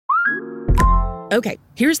Okay,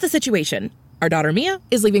 here's the situation. Our daughter Mia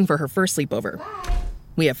is leaving for her first sleepover.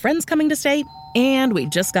 We have friends coming to stay, and we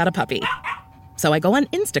just got a puppy. So I go on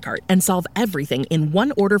Instacart and solve everything in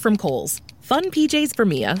one order from Kohl's. Fun PJs for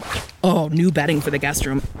Mia. Oh, new bedding for the guest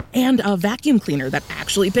room. And a vacuum cleaner that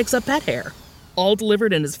actually picks up pet hair. All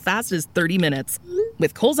delivered in as fast as 30 minutes.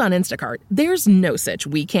 With Kohl's on Instacart, there's no such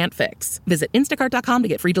we can't fix. Visit instacart.com to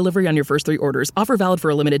get free delivery on your first 3 orders. Offer valid for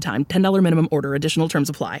a limited time. $10 minimum order. Additional terms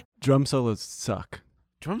apply. Drum solos suck.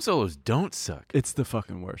 Drum solos don't suck. It's the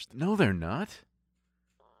fucking worst. No, they're not.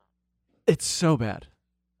 It's so bad.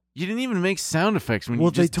 You didn't even make sound effects when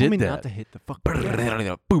you just did that. Well, they told me not to hit the fucking...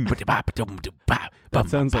 That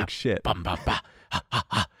sounds like shit.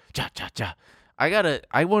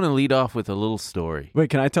 I want to lead off with a little story. Wait,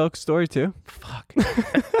 can I tell a story too? Fuck.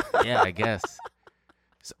 Yeah, I guess.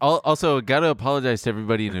 Also, got to apologize to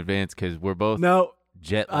everybody in advance because we're both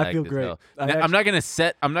jet lagged. I feel great. I'm not gonna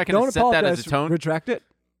set that as a tone. Retract it.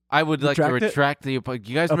 I would like to retract the. You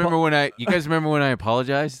guys remember when I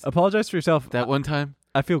apologized? Apologize for yourself. That one time.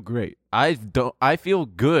 I feel great. I feel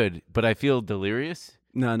good, but I feel delirious.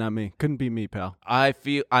 No, not me. Couldn't be me, pal.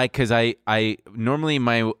 Because I normally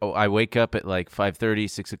I wake up at like 5:30,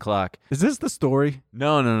 6 o'clock. Is this the story?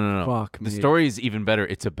 No. Fuck the me. story is even better.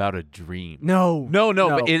 It's about a dream. No.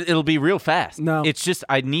 But it'll be real fast. No. It's just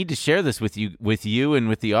I need to share this with you and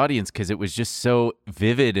with the audience because it was just so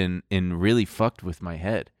vivid and really fucked with my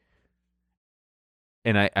head.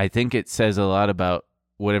 And I think it says a lot about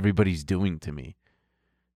what everybody's doing to me.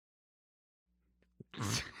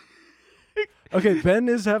 Okay, Ben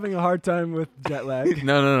is having a hard time with jet lag.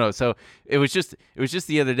 No. So it was just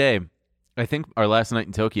the other day. I think our last night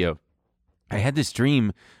in Tokyo. I had this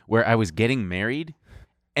dream where I was getting married,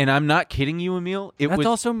 and I'm not kidding you, Emil. That's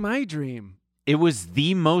also my dream. It was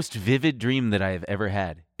the most vivid dream that I have ever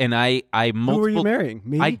had, and Who were you marrying?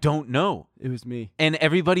 Me? I don't know. It was me. And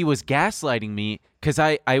everybody was gaslighting me because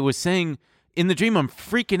I was saying in the dream I'm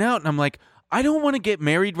freaking out, and I'm like, I don't want to get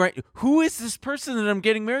married right. Who is this person that I'm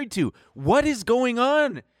getting married to? What is going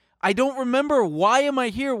on? I don't remember. Why am I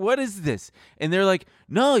here? What is this? And they're like,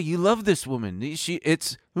 no, you love this woman.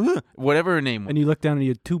 It's whatever her name was. And you look down and you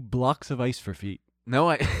had 2 blocks of ice for feet.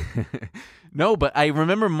 No, no, but I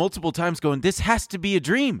remember multiple times going, this has to be a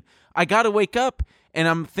dream. I got to wake up. And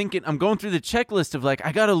I'm thinking, I'm going through the checklist of like,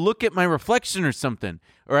 I got to look at my reflection or something,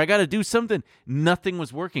 or I got to do something. Nothing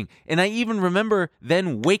was working. And I even remember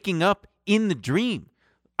then waking up in the dream.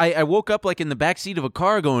 I woke up like in the backseat of a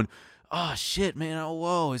car going, oh shit, man. Oh,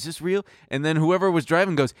 whoa, is this real? And then whoever was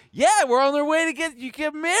driving goes, yeah, we're on our way to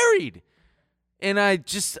get married. And I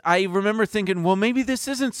remember thinking, well, maybe this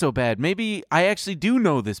isn't so bad. Maybe I actually do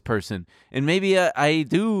know this person, and maybe I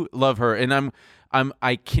do love her. And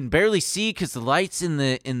I can barely see because the lights in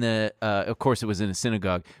the of course it was in a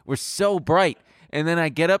synagogue, were so bright. And then I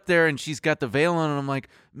get up there and she's got the veil on, and I'm like,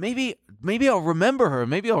 maybe I'll remember her,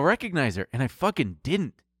 maybe I'll recognize her, and I fucking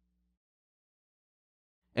didn't.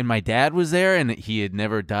 And my dad was there, and he had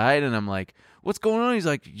never died, and I'm like, what's going on? He's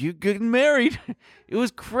like, you're getting married. It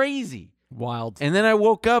was crazy, wild. And then I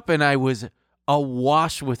woke up and I was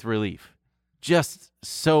awash with relief, just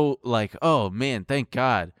so like, oh man, thank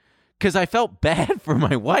God. Because I felt bad for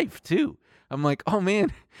my wife, too. I'm like, oh,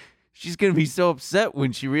 man, she's going to be so upset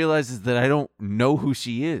when she realizes that I don't know who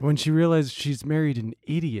she is. When she realizes she's married an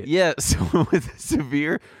idiot. Yeah, someone with a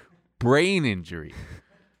severe brain injury.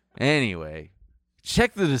 Anyway,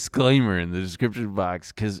 check the disclaimer in the description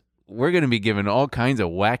box because we're going to be giving all kinds of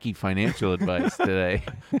wacky financial advice today.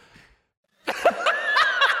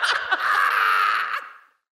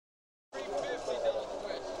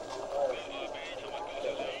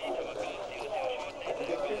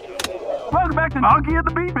 Welcome back to Monkey at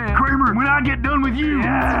the Beat Man. Kramer, when I get done with you.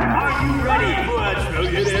 Yeah. Are you ready for a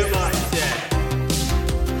trillionaire mindset?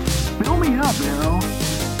 Fill me up, Arrow.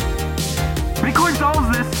 Bitcoin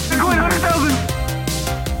solves this. Bitcoin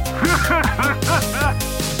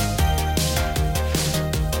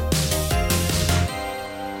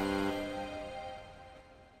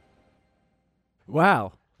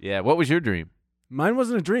Wow. Yeah, what was your dream? Mine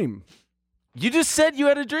wasn't a dream. You just said you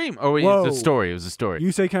had a dream. Oh, wait, it was a story. It was a story.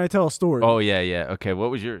 You say, can I tell a story? Oh, yeah. Okay,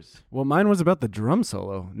 what was yours? Well, mine was about the drum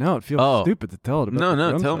solo. Now it feels stupid to tell it about the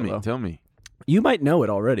drum solo. Tell me. You might know it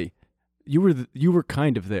already. You were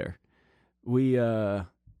kind of there.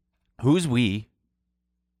 Who's we?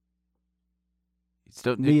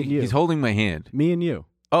 Me and you. He's holding my hand. Me and you.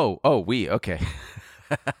 Oh, we. Okay.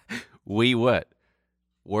 We what?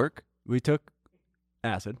 Work? We took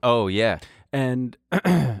acid. Oh, yeah. And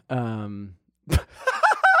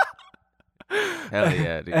Hell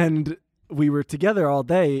yeah, dude. And we were together all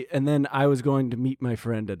day, and then I was going to meet my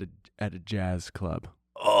friend at a jazz club.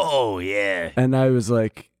 Oh, yeah. And I was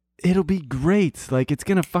like, it'll be great. Like, it's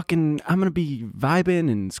going to I'm going to be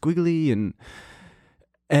vibing and squiggly,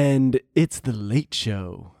 and it's the Late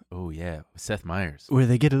Show. Oh, yeah. Seth Meyers. Where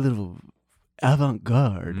they get a little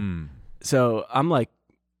avant-garde. So I'm like,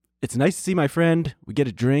 it's nice to see my friend. We get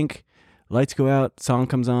a drink. Lights go out. Song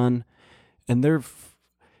comes on. And there's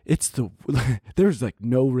like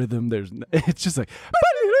no rhythm. It's just like...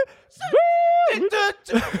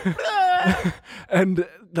 and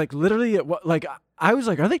like literally, I was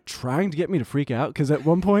like, are they trying to get me to freak out? Because at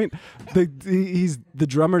one point, the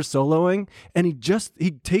drummer's soloing, and he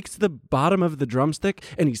takes the bottom of the drumstick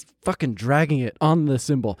and he's fucking dragging it on the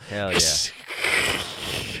cymbal. Hell yeah!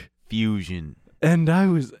 Fusion.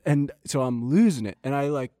 And so I'm losing it, and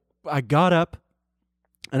I got up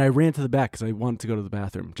and I ran to the back because I wanted to go to the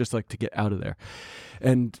bathroom, just like to get out of there,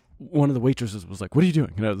 and one of the waitresses was like, "What are you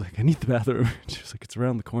doing?" And I was like, "I need the bathroom." She was like, "It's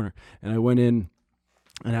around the corner." And I went in,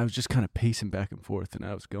 and I was just kind of pacing back and forth, and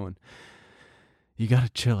I was going, "You got to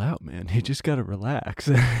chill out, man. You just got to relax."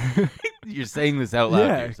 You're saying this out loud.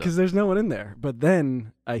 Yeah, because there's no one in there. But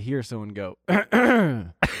then I hear someone go,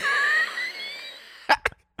 and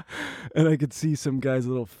I could see some guy's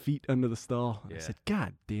little feet under the stall. Yeah. I said,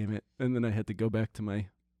 "God damn it!" And then I had to go back to my.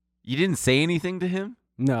 You didn't say anything to him?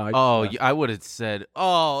 No. I would have said,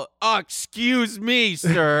 excuse me,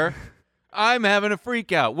 sir. I'm having a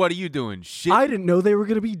freak out. What are you doing? Shit. I didn't know they were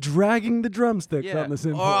going to be dragging the drumsticks on the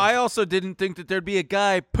cymbal. I also didn't think that there'd be a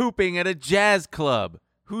guy pooping at a jazz club.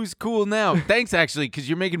 Who's cool now? Thanks, actually, because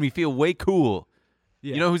you're making me feel way cool.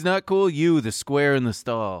 Yeah. You know who's not cool? You, the square in the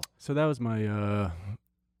stall. So that was my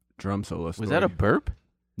drum solo story. Was that a burp?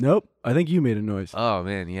 Nope. I think you made a noise. Oh,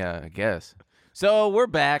 man, yeah, I guess. So we're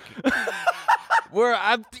back.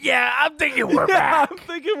 I'm thinking we're back. I'm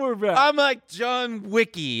thinking we're back. I'm like John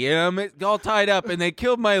Wicky, and I'm all tied up, and they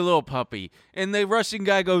killed my little puppy. And the Russian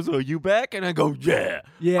guy goes, "Are you back?" And I go, "Yeah,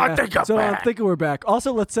 I think I'm back." I'm thinking we're back.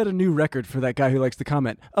 Also, let's set a new record for that guy who likes to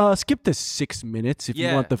comment. Skip to 6 minutes if you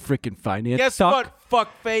want the freaking finance Guess talk.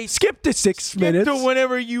 what, fuckface? Skip to 6 minutes. Skip to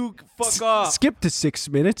whenever you fuck off. Skip to 6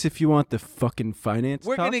 minutes if you want the fucking finance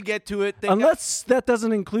We're talk. going to get to it. Unless that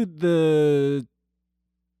doesn't include the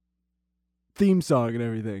theme song and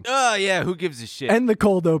everything. Oh, yeah, who gives a shit? And the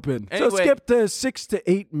cold open. Anyway. So skip to 6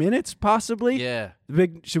 to 8 minutes, possibly. Yeah.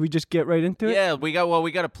 Should we just get right into it? Yeah, we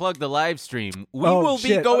got to plug the live stream. We will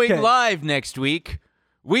be going live next week.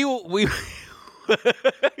 We'll be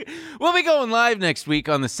going live next week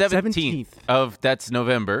on the 17th of that's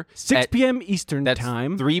November. 6 p.m. Eastern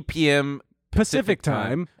time. 3 p.m. Pacific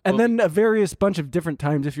time, and then a various bunch of different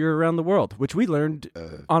times if you're around the world, which we learned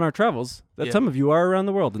on our travels that some of you are around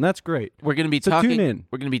the world, and that's great. We're going to be talking. Tune in.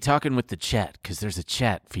 We're going to be talking with the chat because there's a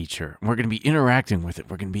chat feature. We're going to be interacting with it.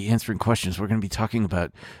 We're going to be answering questions. We're going to be talking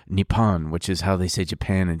about Nippon, which is how they say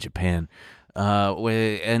Japan in Japan.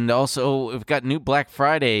 And also we've got new Black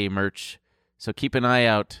Friday merch, so keep an eye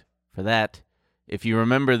out for that. If you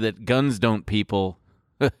remember that guns don't people.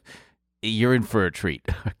 You're in for a treat,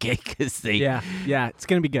 okay? Because yeah, it's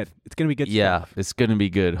gonna be good. It's gonna be good. Yeah, stuff. It's gonna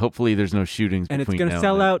be good. Hopefully, there's no shootings. And it's gonna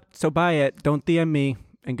sell out. So buy it. Don't DM me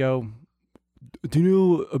and go. Do you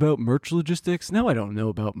know about merch logistics? No, I don't know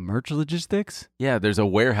about merch logistics. Yeah, there's a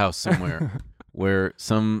warehouse somewhere where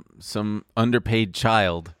some underpaid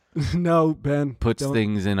child. No, Ben puts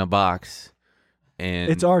things in a box,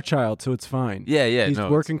 and it's our child, so it's fine. Yeah. He's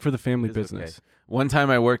working for the family business. Okay. One time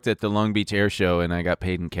I worked at the Long Beach Air Show and I got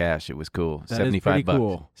paid in cash. It was cool. That is pretty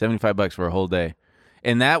cool. $75 for a whole day.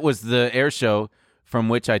 And that was the air show from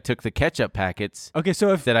which I took the ketchup packets. Okay,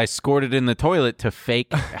 so that I squirted in the toilet to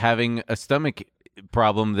fake having a stomach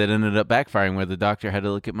problem that ended up backfiring where the doctor had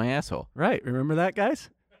to look at my asshole. Right. Remember that, guys?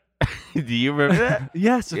 Do you remember that?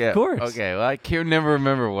 Yes, of course. Okay, well, I can never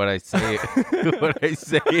remember what I say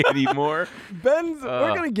anymore. We're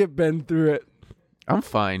going to get Ben through it. I'm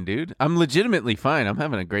fine, dude. I'm legitimately fine. I'm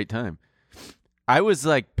having a great time. I was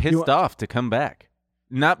like pissed off to come back.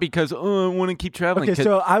 Not because, I want to keep traveling. Okay,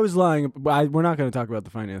 so I was lying. We're not going to talk about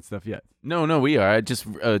the finance stuff yet. No, we are. I just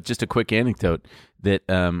a quick anecdote that...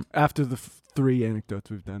 After the 3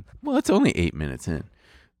 anecdotes we've done. Well, it's only 8 minutes in.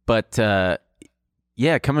 But,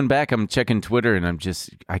 coming back, I'm checking Twitter, and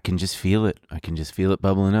I can just feel it. I can just feel it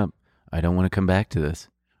bubbling up. I don't want to come back to this.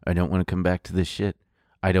 I don't want to come back to this shit.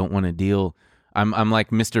 I don't want to deal... I'm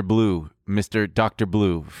like Mr. Blue, Mr. Dr.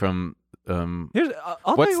 Blue from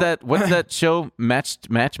what's that show?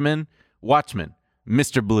 Watchmen,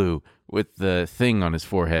 Mr. Blue with the thing on his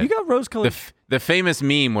forehead. You got rose-colored. The famous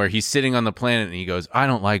meme where he's sitting on the planet and he goes, "I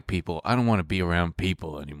don't like people. I don't want to be around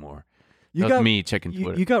people anymore." You That was me checking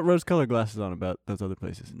Twitter. You got rose-colored glasses on about those other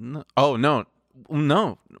places. No. Oh, no.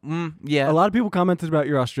 Yeah. A lot of people commented about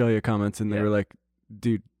your Australia comments, and they were like,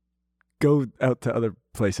 dude, go out to other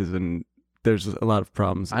places, and there's a lot of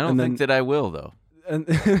problems. I don't think that I will, though. And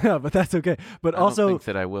but that's okay. But I also, don't think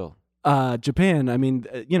that I will. Japan. I mean,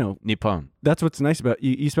 Nippon. That's what's nice about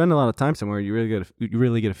you. You spend a lot of time somewhere. You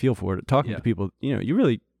really get a feel for it. Talking to people, you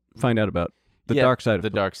really find out about the dark side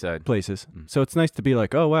of dark side places. So it's nice to be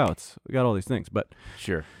like, oh wow, we got all these things. But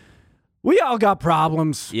sure, we all got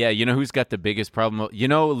problems. Yeah, you know who's got the biggest problem?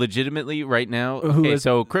 legitimately right now. Who is?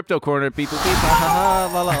 So Crypto Corner, people, ha,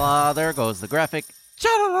 la la la. There goes the graphic. Cha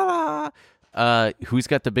la la. Who's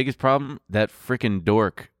got the biggest problem? That freaking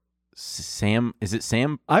dork, Sam. Is it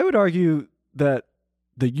Sam? I would argue that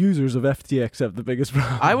the users of FTX have the biggest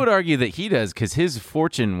problem. I would argue that he does, because his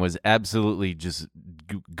fortune was absolutely just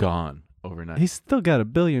gone overnight. He's still got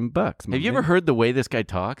 $1 billion. Have you ever heard the way this guy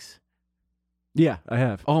talks? Yeah, I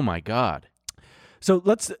have. Oh my God. So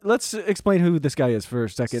let's explain who this guy is for a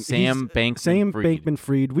second. Sam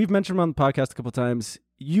Bankman-Fried. We've mentioned him on the podcast a couple times.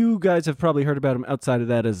 You guys have probably heard about him outside of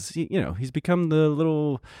that as, he's become the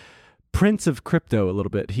little prince of crypto a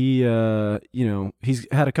little bit. He, he's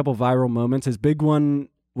had a couple viral moments. His big one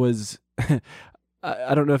was,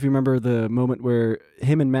 I don't know if you remember the moment where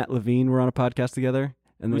him and Matt Levine were on a podcast together.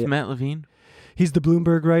 And Who's Matt Levine? He's the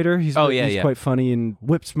Bloomberg writer. He's yeah. quite funny and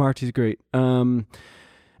whip smart. He's great. They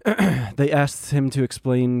asked him to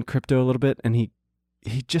explain crypto a little bit, and he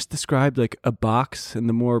just described like a box, and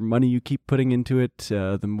the more money you keep putting into it,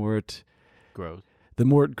 the more it grows. The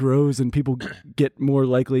more it grows, and people get more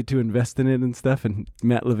likely to invest in it and stuff. And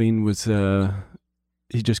Matt Levine was,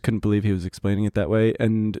 he just couldn't believe he was explaining it that way.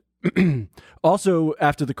 And also,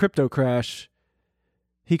 after the crypto crash,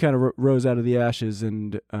 he kind of rose out of the ashes,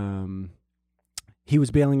 and he was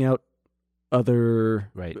bailing out other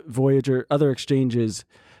Voyager, other exchanges.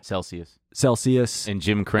 Celsius. And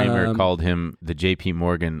Jim Cramer called him the JP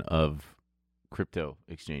Morgan of crypto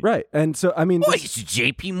exchange. Right. And so, I mean... He's the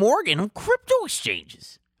JP Morgan of crypto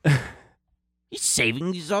exchanges. He's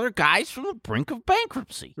saving these other guys from the brink of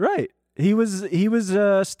bankruptcy. Right. He was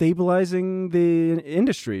stabilizing the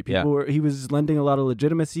industry. He was lending a lot of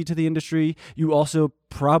legitimacy to the industry. You also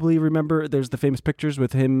probably remember there's the famous pictures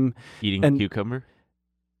with him... Eating a cucumber?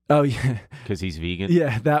 Oh, yeah. Because he's vegan?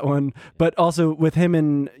 Yeah, that one. But also with him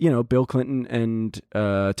and, Bill Clinton and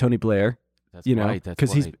Tony Blair. That's right.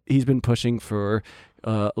 Because he's been pushing for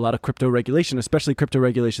a lot of crypto regulation, especially crypto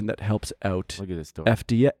regulation that helps out Look at this story.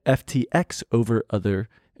 FTX over other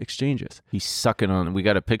exchanges. He's sucking on. We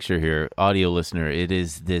got a picture here, audio listener. It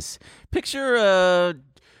is this picture,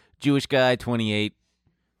 Jewish guy, 28.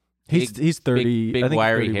 He's 30. Big I think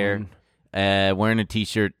wiry 31. hair, wearing a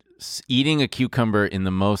T-shirt, eating a cucumber in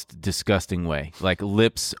the most disgusting way, like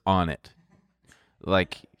lips on it,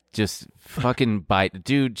 like just fucking bite,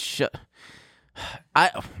 dude.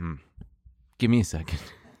 Give me a second.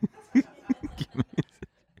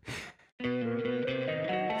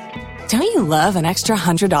 Don't you love an extra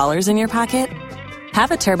 $100 in your pocket?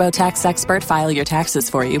 Have a TurboTax expert file your taxes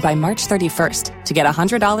for you by March 31st to get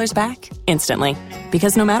 $100 back instantly.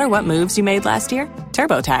 Because no matter what moves you made last year,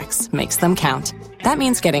 TurboTax makes them count. That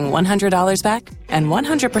means getting $100 back and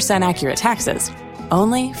 100% accurate taxes,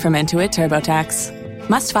 only from Intuit TurboTax.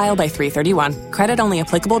 Must file by 3/31. Credit only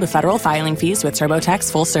applicable to federal filing fees with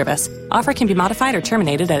TurboTax full service. Offer can be modified or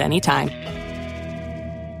terminated at any time.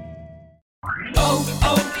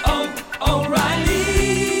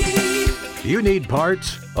 O'Reilly! You need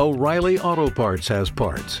parts? O'Reilly Auto Parts has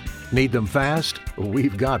parts. Need them fast?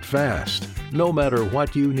 We've got fast. No matter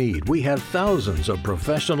what you need, we have thousands of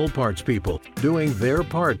professional parts people doing their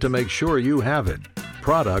part to make sure you have it.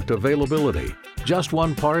 Product availability. Just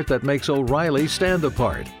one part that makes O'Reilly stand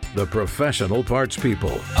apart. The professional parts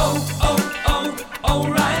people.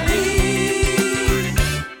 O'Reilly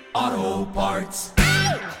Auto Parts.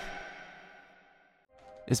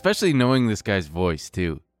 Especially knowing this guy's voice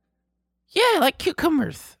too. Yeah, I like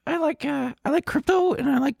cucumbers. I like crypto and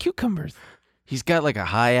I like cucumbers. He's got like a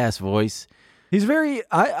high ass voice. He's very.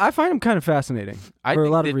 I find him kind of fascinating for a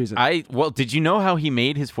lot of reasons. Did you know how he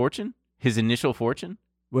made his fortune? His initial fortune?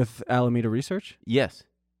 With Alameda Research? Yes.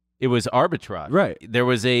 It was arbitrage. Right. There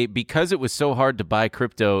was because it was so hard to buy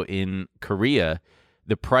crypto in Korea,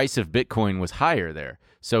 the price of Bitcoin was higher there.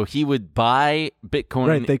 So he would buy Bitcoin.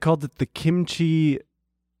 Right. They called it the kimchi.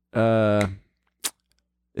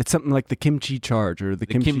 It's something like the kimchi charge or the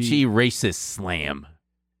kimchi racist slam.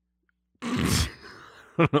 I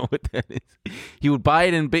don't know what that is. He would buy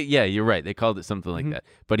it in yeah, you're right. They called it something like that.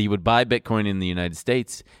 But he would buy Bitcoin in the United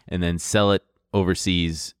States and then sell it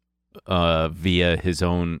overseas via his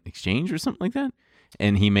own exchange or something like that,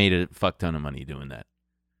 and he made a fuck ton of money doing that.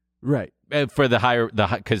 Right. For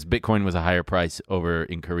because Bitcoin was a higher price over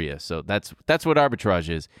in Korea. So that's what arbitrage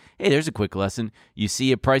is. Hey, there's a quick lesson. You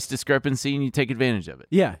see a price discrepancy and you take advantage of it.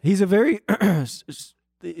 Yeah, he's a very. I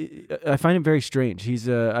find him very strange. He's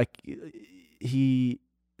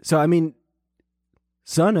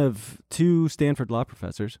son of 2 Stanford law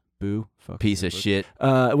professors. Boo, fuck Piece of Stanford.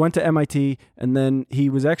 shit. Went to MIT, and then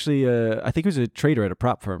he was actually I think he was a trader at a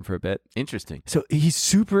prop firm for a bit. Interesting. So he's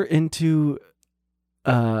super into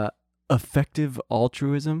effective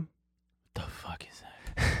altruism. The fuck is that?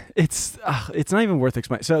 It's not even worth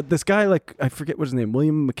explaining. So this guy, like, I forget what his name,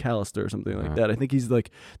 William McAllister or something like that. I think he's like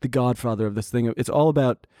the godfather of this thing. It's all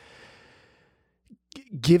about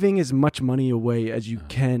giving as much money away as you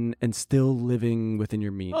can and still living within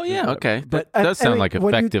your means. Oh yeah, okay. But that does sound like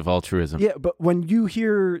when effective altruism. Yeah, but when you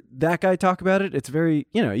hear that guy talk about it, it's very,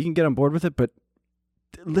 you can get on board with it, but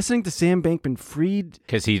listening to Sam Bankman-Fried,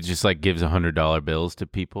 because he just like gives $100 bills to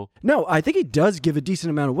people. No, I think he does give a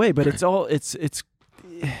decent amount away, but it's all it's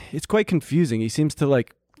quite confusing. He seems to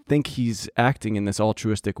like think he's acting in this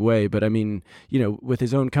altruistic way, but I mean, with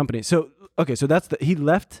his own company. So okay, so he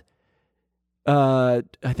left. I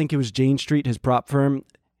think it was Jane Street, his prop firm,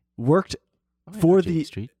 worked for the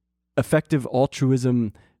effective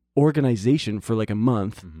altruism organization for like a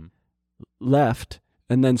month, left,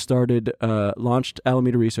 and then launched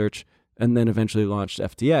Alameda Research, and then eventually launched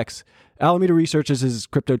FTX. Alameda Research is his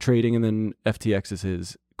crypto trading, and then FTX is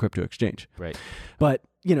his crypto exchange. Right. But,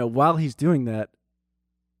 while he's doing that,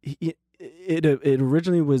 it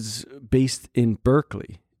originally was based in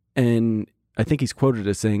Berkeley, and I think he's quoted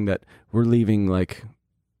as saying that we're leaving like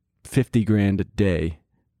 $50,000 a day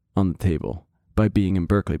on the table by being in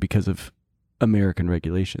Berkeley because of American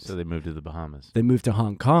regulations. So they moved to the Bahamas. They moved to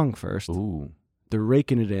Hong Kong first. Ooh. They're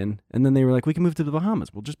raking it in, and then they were like, we can move to the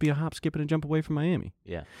Bahamas. We'll just be a hop, skip, and a jump away from Miami.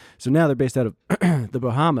 Yeah. So now they're based out of the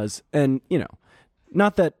Bahamas, and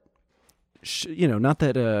not that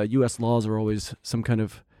U.S. laws are always some kind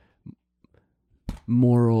of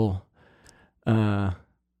moral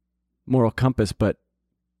compass, but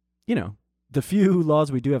the few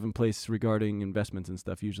laws we do have in place regarding investments and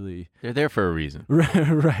stuff usually they're there for a reason.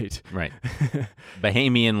 Right.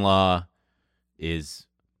 Bahamian law is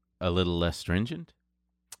a little less stringent.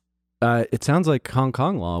 It sounds like Hong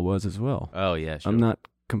Kong law was as well. Oh yeah, sure. I'm not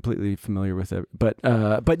completely familiar with it, but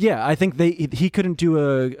yeah, I think he couldn't do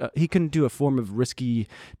a form of risky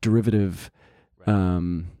derivative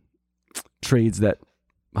trades that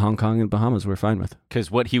Hong Kong and Bahamas were fine with. Because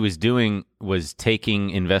what he was doing was taking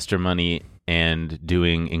investor money and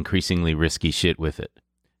doing increasingly risky shit with it.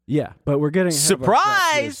 Yeah, but we're getting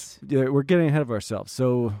surprise. We're getting ahead of ourselves.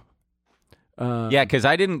 So. Yeah, because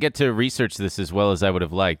I didn't get to research this as well as I would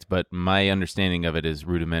have liked, but my understanding of it is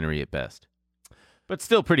rudimentary at best. But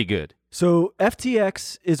still pretty good. So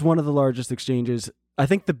FTX is one of the largest exchanges. I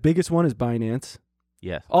think the biggest one is Binance.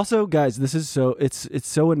 Yes. Also, guys, this is it's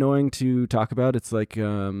so annoying to talk about. It's like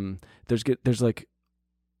there's like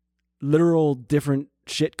literal different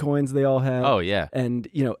shit coins they all have. Oh yeah. And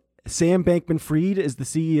Sam Bankman-Fried is the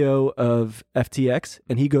CEO of FTX,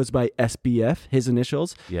 and he goes by SBF, his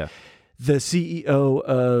initials. Yeah. The CEO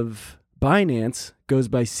of Binance goes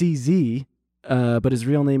by CZ, but his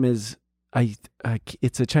real name is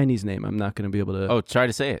it's a Chinese name. I'm not going to be able to. Oh, try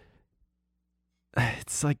to say it.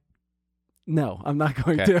 It's like, no, I'm not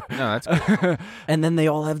going Okay. to. No, that's cool. And then they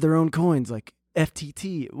all have their own coins, like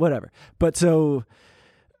FTT, whatever. But so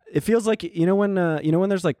it feels like when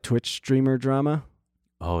there's like Twitch streamer drama.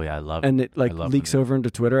 Oh yeah, I love it. And it like leaks over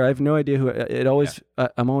into Twitter. I have no idea who it always. Yeah.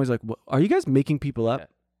 I'm always like, are you guys making people up? Yeah.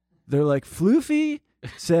 They're like, Floofy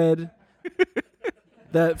said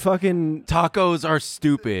that fucking tacos are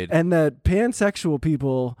stupid and that pansexual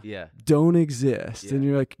people don't exist. Yeah. And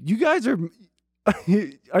you're like, you guys are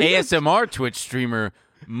ASMR Twitch streamer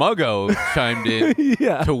Muggo chimed in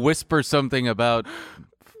to whisper something about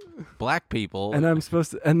black people. And I'm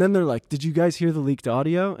supposed to, and then they're like, did you guys hear the leaked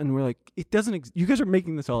audio? And we're like, it doesn't, you guys are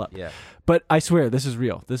making this all up. Yeah. But I swear, this is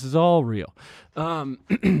real. This is all real.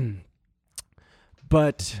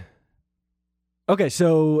 But okay,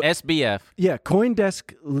 so SBF. Yeah,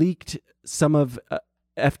 CoinDesk leaked some of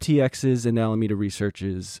FTX's and Alameda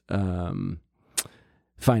Research's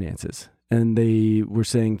finances, and they were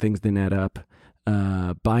saying things didn't add up.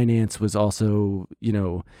 Binance was also,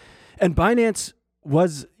 and Binance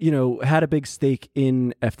was, had a big stake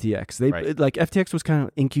in FTX. Like FTX was kind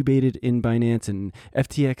of incubated in Binance, and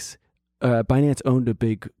Binance owned a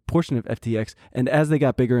big portion of FTX. And as they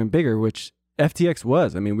got bigger and bigger, which FTX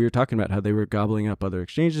was. I mean, we were talking about how they were gobbling up other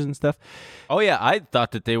exchanges and stuff. Oh, yeah. I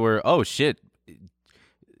thought that they were, oh, shit.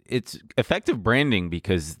 It's effective branding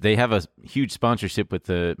because they have a huge sponsorship with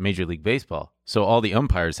the Major League Baseball. So all the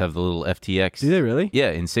umpires have the little FTX. Do they really? Yeah,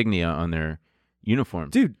 insignia on their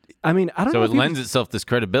uniforms. Dude, I mean, I don't know. So it lends itself this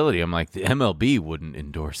credibility. I'm like, the MLB wouldn't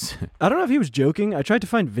endorse. I don't know if he was joking. I tried to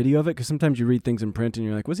find video of it because sometimes you read things in print and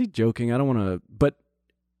you're like, was he joking? I don't want to. But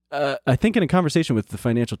I think in a conversation with the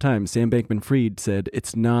Financial Times, Sam Bankman-Fried said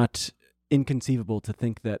it's not inconceivable to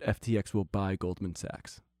think that FTX will buy Goldman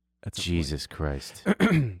Sachs. Jesus Christ.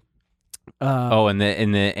 And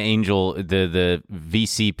the angel, the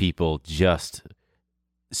VC people just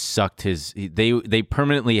sucked his. They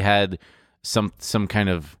permanently had some kind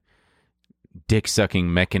of dick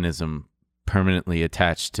sucking mechanism permanently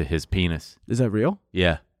attached to his penis. Is that real?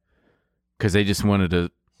 Yeah, because they just wanted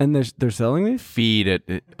to. And they're selling these? Feed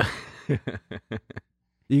it.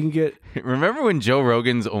 You can get. Remember when Joe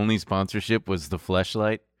Rogan's only sponsorship was the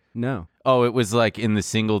Fleshlight? No. Oh, it was like in the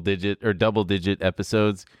single digit or double digit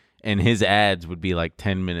episodes, and his ads would be like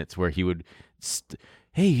 10 minutes where he would,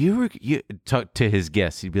 hey, you talk to his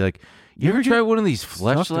guests. He'd be like, you ever try one of these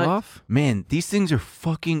Fleshlights? Man, these things are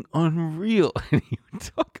fucking unreal. And he would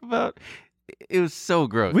talk about, it was so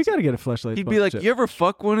gross. We got to get a Fleshlight. He'd be like, you ever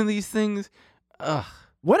fuck one of these things? Ugh.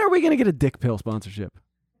 When are we going to get a dick pill sponsorship?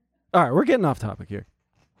 All right, we're getting off topic here.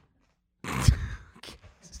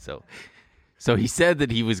 So he said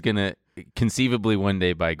that he was going to conceivably one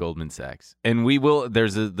day buy Goldman Sachs. And we will,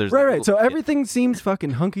 there's Right. So everything seems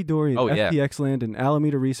fucking hunky-dory in FTX land and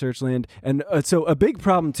Alameda Research land. And so a big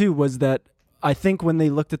problem, too, was that I think when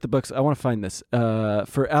they looked at the books, I want to find this.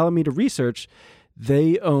 For Alameda Research,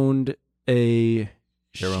 they owned a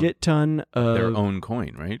ton of... Their own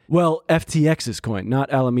coin, right? Well, FTX's coin,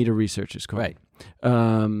 not Alameda Research's coin. Right.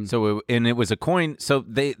 It was a coin. So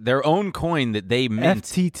their own coin that they mint,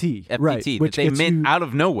 FTT, right? Which that they mint out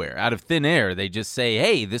of nowhere, out of thin air. They just say,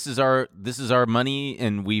 "Hey, this is our money,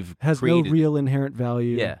 and we've created no real inherent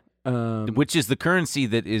value." Yeah, which is the currency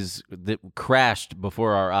that crashed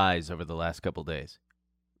before our eyes over the last couple days.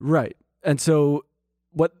 Right, and so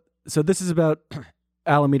this is about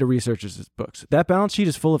Alameda Research's books. That balance sheet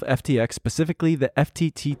is full of FTX, specifically the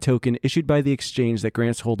FTT token issued by the exchange that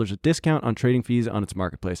grants holders a discount on trading fees on its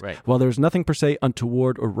marketplace. Right. While there's nothing per se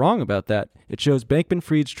untoward or wrong about that, it shows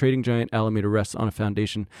Bankman-Fried's trading giant Alameda rests on a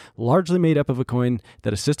foundation largely made up of a coin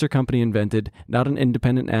that a sister company invented, not an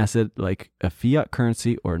independent asset like a fiat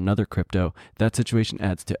currency or another crypto. That situation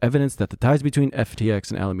adds to evidence that the ties between FTX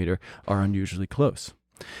and Alameda are unusually close.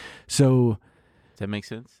 So... Does that make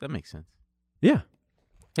sense? That makes sense. Yeah.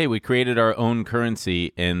 Hey, we created our own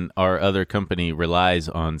currency, and our other company relies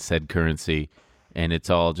on said currency, and it's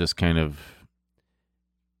all just kind of...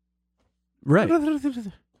 Right.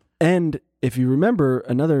 And if you remember,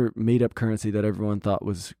 another made-up currency that everyone thought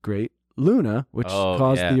was great, Luna, which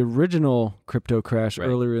caused the original crypto crash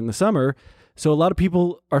earlier in the summer. So a lot of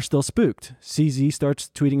people are still spooked. CZ starts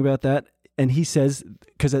tweeting about that, and he says,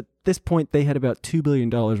 because at this point they had about $2 billion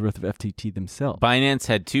worth of FTT themselves. Binance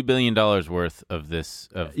had $2 billion worth of this.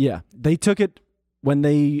 Yeah, they took it when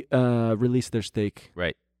they released their stake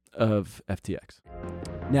of FTX.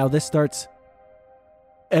 Now this starts,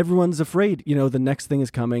 everyone's afraid, the next thing is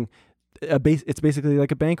coming. It's basically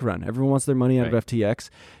like a bank run. Everyone wants their money out of FTX.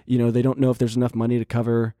 They don't know if there's enough money to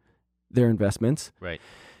cover their investments. Right.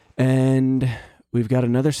 And we've got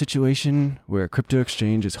another situation where a crypto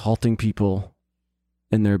exchange is halting people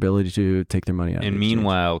in their ability to take their money out. And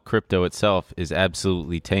meanwhile, crypto itself is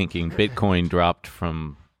absolutely tanking. Bitcoin dropped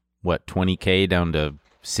from, 20K down to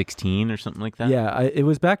 16 or something like that? Yeah, it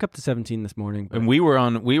was back up to 17 this morning. And we're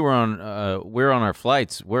on our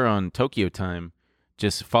flights. We're on Tokyo time,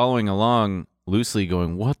 just following along loosely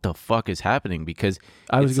going, what the fuck is happening? Because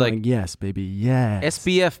I was going, yes, baby, yes.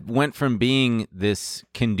 SBF went from being this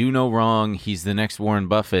can do no wrong, he's the next Warren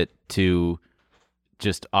Buffett, to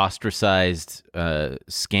just ostracized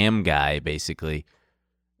scam guy, basically.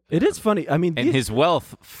 It is funny. I mean, and his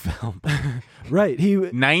wealth fell. Right.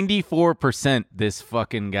 94%, this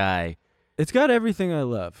fucking guy. It's got everything I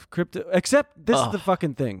love. Crypto, except this is the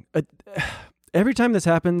fucking thing. Every time this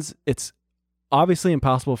happens, it's obviously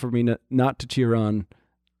impossible for me not to cheer on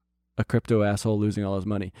a crypto asshole losing all his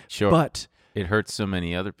money. Sure. But it hurts so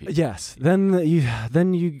many other people. Yes. Then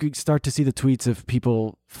you start to see the tweets of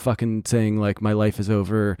people fucking saying like, my life is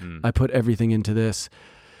over. I put everything into this.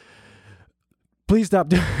 Please stop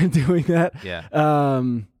doing that. Yeah.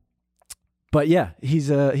 But yeah, he's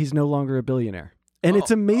no longer a billionaire. And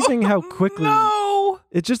it's amazing how quickly... No!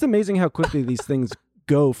 It's just amazing how quickly these things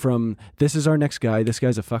go from this is our next guy. This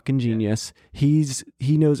guy's a fucking genius. He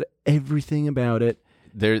knows everything about it.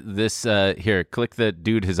 Here, click the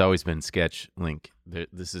dude has always been sketch link.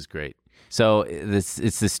 This is great. So it's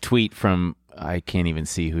this tweet from, I can't even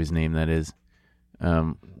see whose name that is.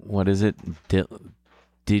 What is it?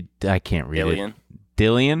 I can't read it.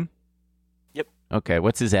 Dillian? Yep. Okay,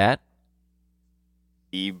 what's his at?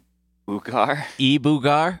 E-Boogar.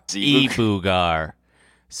 E-Boogar.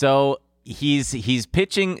 So he's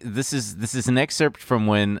pitching. This is an excerpt from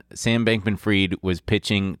when Sam Bankman-Fried was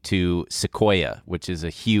pitching to Sequoia, which is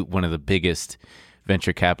one of the biggest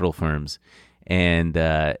venture capital firms. And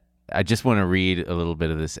I just want to read a little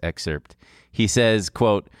bit of this excerpt. He says,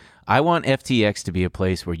 quote, "I want FTX to be a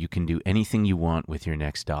place where you can do anything you want with your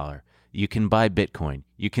next dollar. You can buy Bitcoin.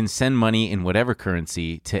 You can send money in whatever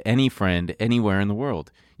currency to any friend anywhere in the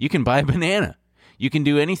world. You can buy a banana. You can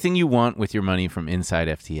do anything you want with your money from inside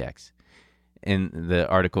FTX." And the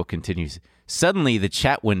article continues, "Suddenly, the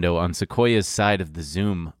chat window on Sequoia's side of the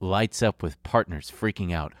Zoom lights up with partners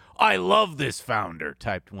freaking out. 'I love this founder,'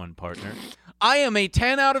 typed one partner. 'I am a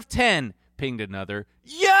 10 out of 10,' pinged another.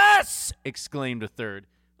 'Yes!' exclaimed a third.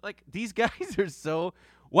 Like, these guys are so...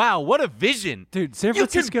 Wow, what a vision. Dude, San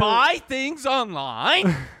Francisco... You can buy things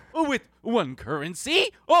online with one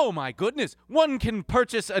currency. Oh, my goodness. One can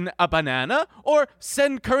purchase a banana or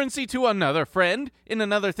send currency to another friend in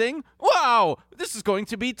another thing. Wow, this is going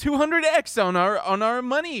to be 200x on our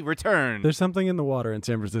money return. There's something in the water in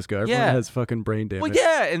San Francisco. Everyone has fucking brain damage. Well,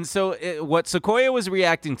 yeah, and so what Sequoia was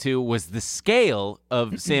reacting to was the scale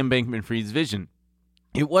of Sam Bankman-Fried's vision.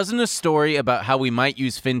 It wasn't a story about how we might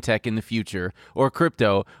use fintech in the future, or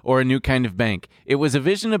crypto, or a new kind of bank. It was a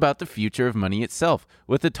vision about the future of money itself,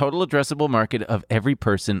 with a total addressable market of every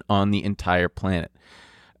person on the entire planet.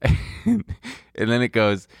 And then it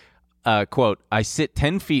goes, quote, "I sit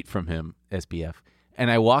 10 feet from him," SBF,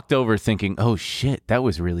 "and I walked over thinking, oh shit, that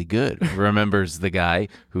was really good," remembers the guy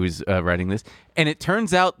who's writing this. And it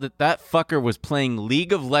turns out that fucker was playing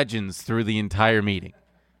League of Legends through the entire meeting.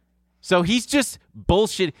 So he's just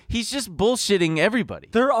bullshit. He's just bullshitting everybody.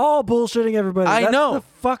 They're all bullshitting everybody. I know. That's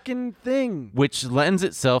the fucking thing. Which lends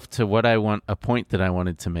itself to a point that I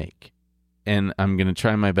wanted to make. And I'm going to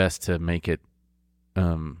try my best to make it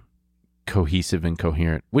cohesive and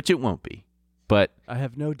coherent, which it won't be. But I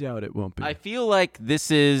have no doubt it won't be. I feel like this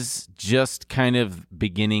is just kind of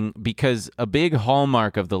beginning, because a big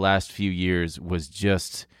hallmark of the last few years was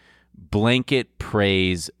just blanket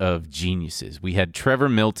praise of geniuses. We had Trevor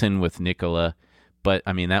Milton with Nikola, but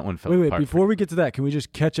I mean that one fell apart. Wait, before we get to that, can we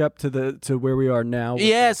just catch up to where we are now?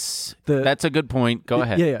 Yes, that's a good point. Go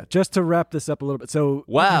ahead. Yeah. Just to wrap this up a little bit. So,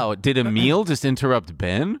 wow, did Emil just interrupt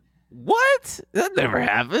Ben? What? That never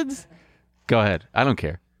happens. Go ahead. I don't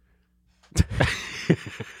care.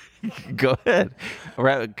 Go ahead.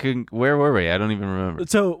 Where were we? I don't even remember.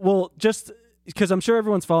 So, well, just because I'm sure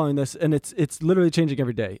everyone's following this, and it's literally changing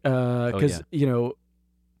every day. Because you know,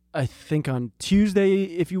 I think on Tuesday,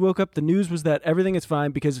 if you woke up, the news was that everything is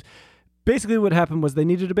fine, because basically what happened was they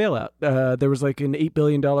needed a bailout. There was like an $8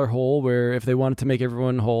 billion hole where if they wanted to make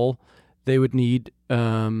everyone whole, they would need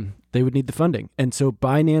the funding, and so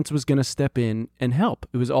Binance was going to step in and help.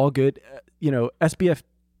 It was all good. SBF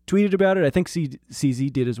tweeted about it. I think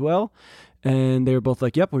CZ did as well, and they were both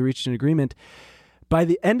like, "Yep, we reached an agreement." By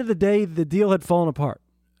the end of the day, the deal had fallen apart.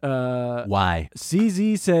 Why?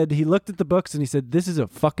 CZ said he looked at the books and he said, "This is a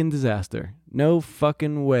fucking disaster. No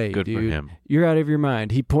fucking way, Good dude. for him. You're out of your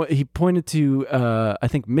mind." He pointed to I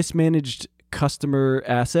think mismanaged customer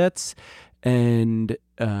assets and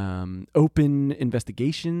open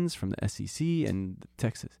investigations from the SEC and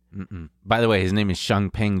Texas. By the way, his name is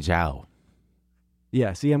Changpeng Zhao.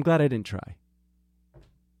 Yeah, see, I'm glad I didn't try.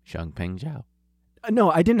 Changpeng Zhao. No,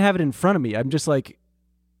 I didn't have it in front of me. I'm just like,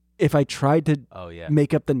 if I tried to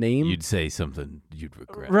make up the name, you'd say something you'd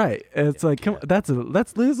regret. Right. It's like, come on, that's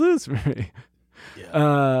lose for me.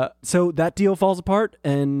 Yeah. So that deal falls apart,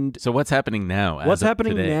 and so what's happening now? What's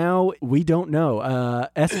happening now? We don't know.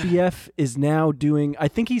 SBF is now doing. I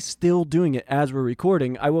think he's still doing it as we're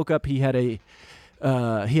recording. I woke up. He had a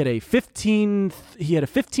 15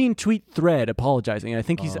 tweet thread apologizing. I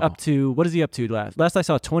think he's up to, what is he up to last I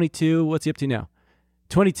saw 22. What's he up to now?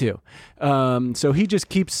 22. So he just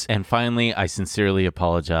keeps. And finally, I sincerely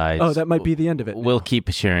apologize. Oh, that might be the end of it. We'll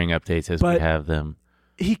keep sharing updates as we have them.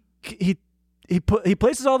 He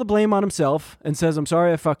places all the blame on himself and says, "I'm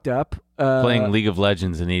sorry, I fucked up." Playing League of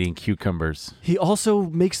Legends and eating cucumbers. He also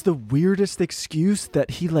makes the weirdest excuse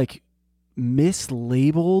that he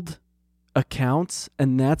mislabeled accounts,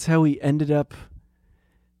 and that's how he ended up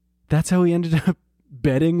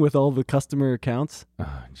betting with all the customer accounts.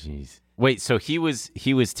 Oh, jeez. Wait, so he was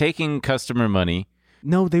taking customer money.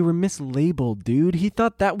 No, they were mislabeled, dude. He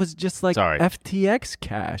thought that was just like Sorry. FTX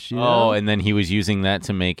cash. You know? Oh, and then he was using that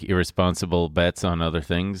to make irresponsible bets on other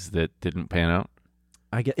things that didn't pan out.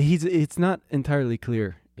 I get it's not entirely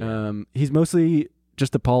clear. Yeah. He's mostly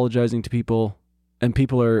just apologizing to people, and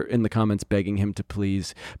people are in the comments begging him to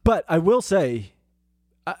please. But I will say,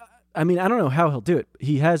 I mean, I don't know how he'll do it.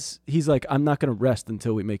 He's like, I'm not going to rest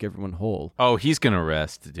until we make everyone whole. Oh, he's gonna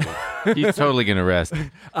rest, dude. He's totally gonna rest.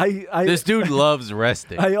 This dude loves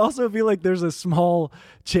resting. I also feel like there's a small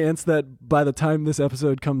chance that by the time this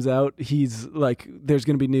episode comes out, he's like, there's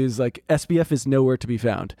going to be news like SBF is nowhere to be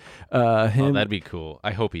found. Oh, that'd be cool.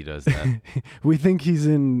 I hope he does that. We think he's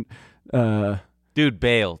in. Dude,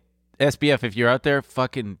 bail. SBF, if you're out there,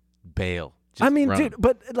 fucking bail. Just I mean, run. dude,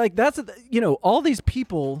 but like that's all these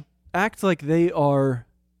people act like they've done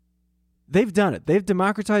it. They've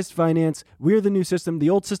democratized finance. We're the new system. The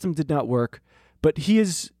old system did not work, but he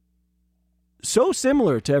is so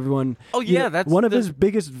similar to everyone. Oh yeah, that's one of his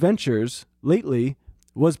biggest ventures lately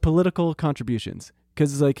was political contributions,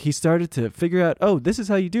 because like he started to figure out, oh, this is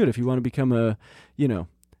how you do it if you want to become an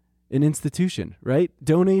institution, right?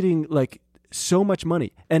 Donating like so much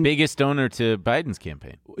money, and biggest donor to Biden's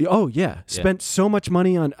campaign. Oh yeah, spent so much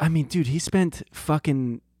money on. I mean, dude, he spent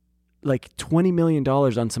fucking like $20 million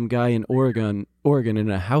on some guy in Oregon in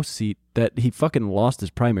a House seat that he fucking lost his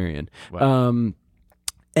primary in. Wow.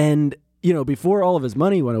 And before all of his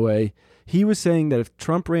money went away, he was saying that if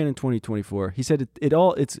Trump ran in 2024, he said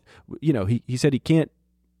he said he can't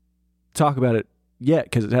talk about it yet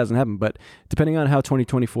because it hasn't happened, but depending on how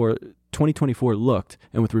 2024 looked,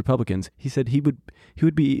 and with Republicans, he said he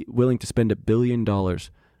would be willing to spend $1 billion on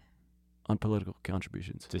political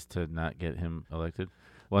contributions Just to not get him elected?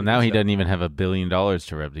 Well, now he doesn't even have $1 billion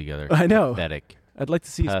to rub together. I know. Pathetic. I'd like to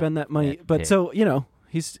see you spend that money, but so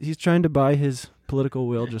he's trying to buy his political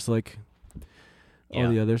will, just like all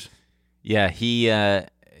the others. Yeah, he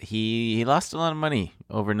lost a lot of money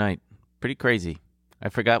overnight. Pretty crazy. I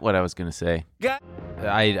forgot what I was going to say.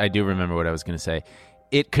 I do remember what I was going to say.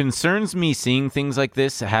 It concerns me seeing things like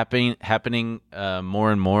this happening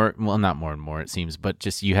more and more. Well, not more and more, it seems, but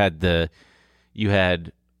just you had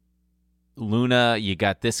Luna, you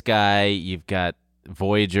got this guy, you've got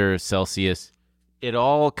Voyager, Celsius. It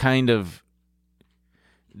all kind of,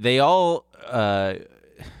 it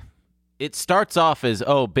starts off as,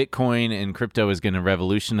 oh, Bitcoin and crypto is going to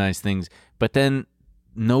revolutionize things, but then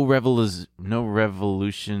no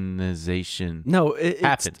revolutionization. No,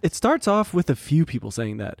 it starts off with a few people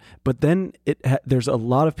saying that, but then there's a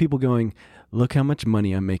lot of people going, look how much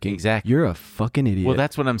money I'm making. Exactly. You're a fucking idiot. Well,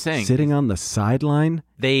 that's what I'm saying. Sitting on the sideline.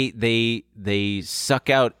 They suck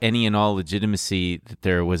out any and all legitimacy that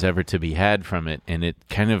there was ever to be had from it, and it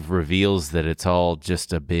kind of reveals that it's all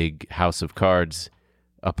just a big house of cards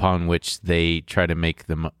upon which they try to make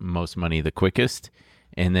the most money the quickest,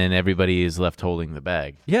 and then everybody is left holding the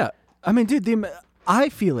bag. Yeah. I mean, dude, I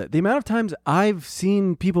feel it. The amount of times I've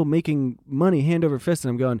seen people making money hand over fist,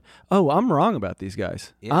 and I'm going, oh, I'm wrong about these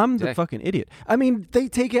guys. Yeah, I'm the fucking idiot. I mean, they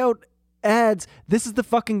take out ads. This is the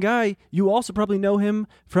fucking guy. You also probably know him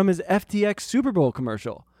from his FTX Super Bowl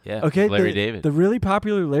commercial. Yeah, okay, Larry David. The really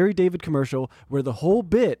popular Larry David commercial where the whole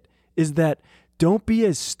bit is that don't be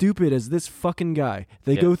as stupid as this fucking guy.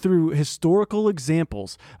 They go through historical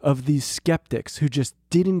examples of these skeptics who just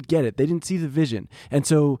didn't get it. They didn't see the vision. And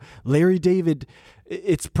so Larry David,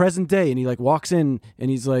 it's present day, and he like walks in and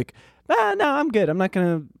he's like, no, I'm good. I'm not going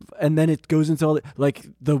to. And then it goes into all like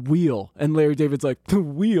the wheel. And Larry David's like, the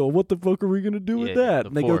wheel? What the fuck are we going to do with that?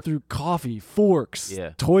 And they go through coffee, forks,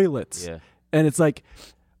 toilets. Yeah. And it's like,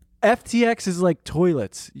 FTX is like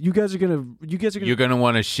toilets. You guys are gonna. You're gonna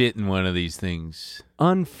want to shit in one of these things.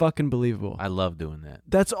 Unfucking believable. I love doing that.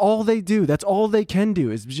 That's all they do. That's all they can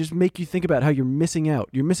do is just make you think about how you're missing out.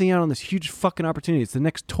 You're missing out on this huge fucking opportunity. It's the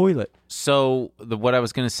next toilet. So what I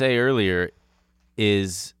was gonna say earlier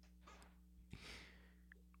is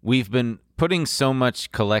we've been putting so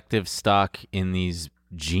much collective stock in these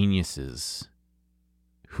geniuses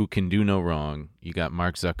who can do no wrong. You got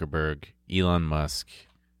Mark Zuckerberg, Elon Musk.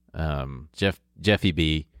 Jeffy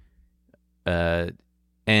B, and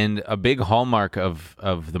a big hallmark of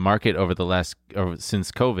the market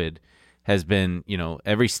since COVID has been,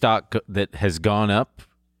 every stock that has gone up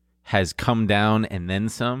has come down and then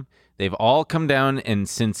some. They've all come down and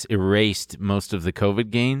since erased most of the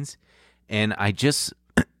COVID gains. And I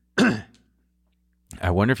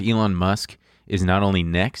wonder if Elon Musk is not only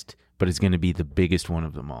next, but is going to be the biggest one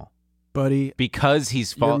of them all. Buddy, because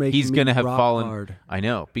he's going to have fallen. Hard. I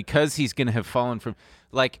know, because he's going to have fallen from,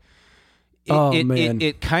 like,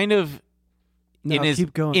 it kind of No,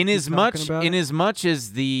 keep going. in Keep as talking about it. much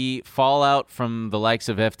as the fallout from the likes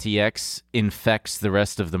of FTX infects the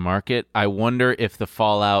rest of the market, I wonder if the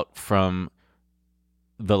fallout from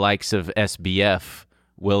the likes of SBF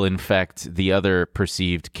will infect the other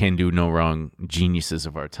perceived can do no wrong geniuses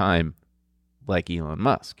of our time, like Elon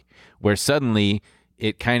Musk, where suddenly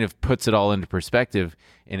it kind of puts it all into perspective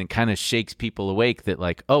and it kind of shakes people awake that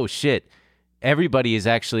like, oh shit, everybody is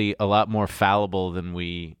actually a lot more fallible than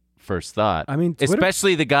we first thought. I mean, Twitter-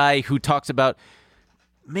 especially the guy who talks about,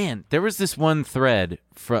 man, there was this one thread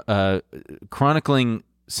chronicling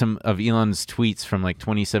some of Elon's tweets from like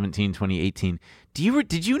 2017, 2018.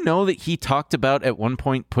 Did you know that he talked about at one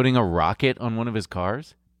point putting a rocket on one of his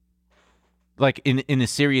cars? Like in a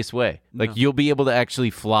serious way. Like you'll be able to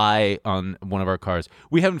actually fly on one of our cars.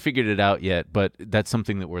 We haven't figured it out yet, but that's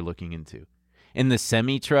something that we're looking into. And the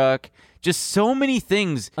semi-truck, just so many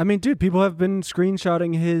things. I mean, dude, people have been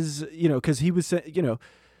screenshotting his, because he was,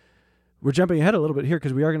 we're jumping ahead a little bit here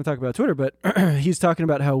because we are going to talk about Twitter, but he's talking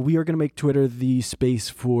about how we are going to make Twitter the space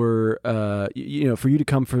for, for you to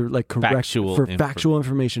come for like factual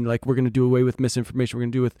information. Like we're going to do away with misinformation. We're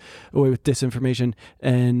going to do away with disinformation.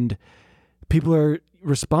 And people are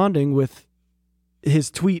responding with his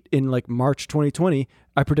tweet in like March 2020.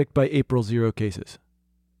 I predict by April 0 cases.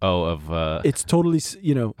 Oh, of it's totally, it's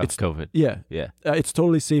COVID. Yeah. Yeah. It's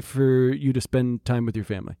totally safe for you to spend time with your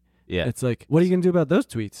family. Yeah. It's like, what are you going to do about those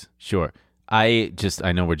tweets? Sure. I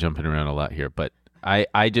know we're jumping around a lot here, but I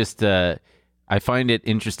find it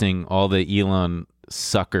interesting, all the Elon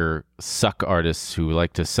suck artists who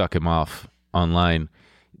like to suck him off online.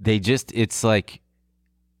 It's like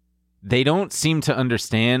they don't seem to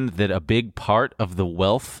understand that a big part of the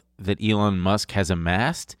wealth that Elon Musk has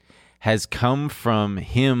amassed has come from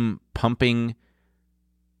him pumping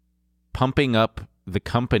up the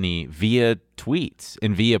company via tweets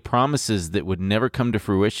and via promises that would never come to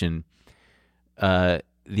fruition,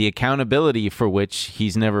 the accountability for which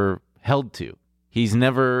he's never held to. He's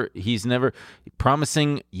never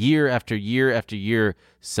promising year after year after year,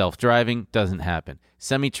 self-driving doesn't happen.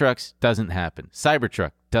 Semi-trucks doesn't happen.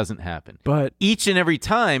 Cybertruck doesn't happen. But each and every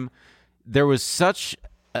time there was such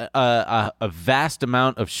a vast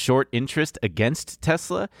amount of short interest against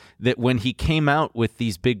Tesla that when he came out with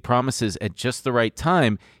these big promises at just the right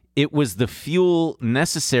time, it was the fuel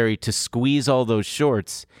necessary to squeeze all those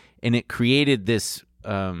shorts, and it created this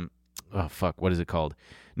what is it called?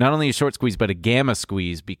 Not only a short squeeze, but a gamma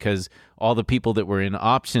squeeze, because all the people that were in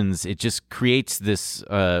options, it just creates this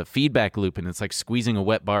feedback loop, and it's like squeezing a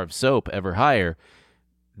wet bar of soap ever higher.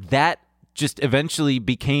 That just eventually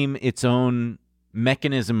became its own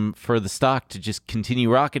mechanism for the stock to just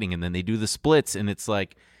continue rocketing, and then they do the splits, and it's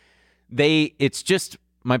like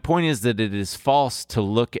my point is that it is false to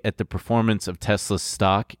look at the performance of Tesla's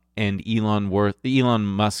stock and Elon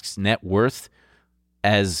Musk's net worth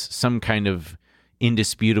as some kind of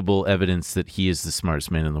indisputable evidence that he is the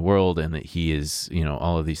smartest man in the world and that he is,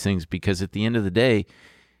 all of these things, because at the end of the day,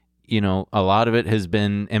 a lot of it has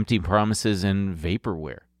been empty promises and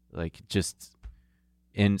vaporware.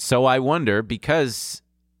 And so I wonder, because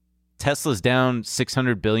Tesla's down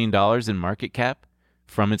 $600 billion in market cap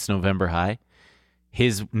from its November high,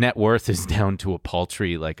 his net worth is down to a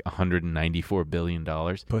paltry $194 billion.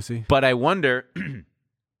 Pussy. But I wonder,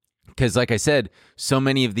 because like I said, so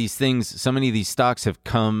many of these stocks have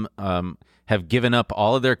have given up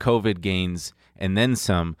all of their COVID gains and then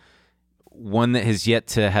some. One that has yet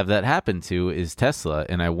to have that happen to is Tesla,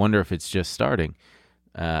 and I wonder if it's just starting.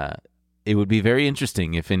 It would be very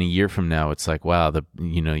interesting if in a year from now it's like, wow,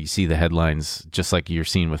 you see the headlines just like you're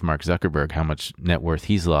seeing with Mark Zuckerberg, how much net worth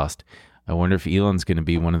he's lost. I wonder if Elon's going to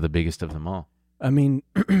be one of the biggest of them all. I mean,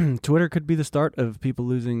 Twitter could be the start of people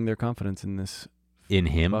losing their confidence in this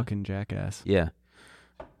him, fucking jackass. Yeah.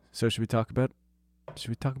 So should we talk about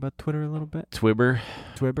Twitter a little bit?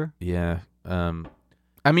 Twibber? Yeah.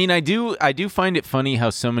 I mean, I do find it funny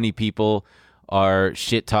how so many people are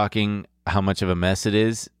shit talking how much of a mess it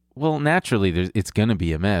is. Well, naturally, it's going to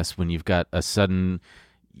be a mess when you've got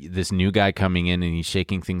this new guy coming in and he's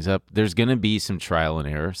shaking things up. There's going to be some trial and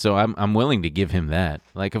error. So I'm willing to give him that.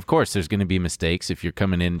 Of course, there's going to be mistakes if you're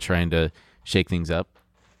coming in trying to shake things up.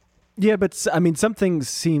 Yeah, but I mean, some things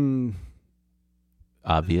seem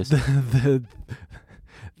obvious. The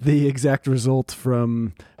exact result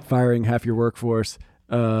from firing half your workforce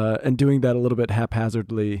and doing that a little bit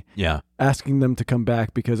haphazardly. Yeah. Asking them to come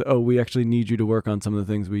back because, we actually need you to work on some of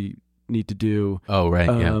the things we need to do. Oh, right.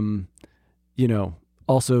 Yeah.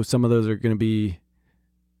 Also some of those are going to be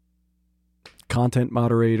content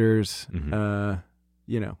moderators, Mm-hmm.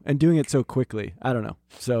 and doing it so quickly. I don't know.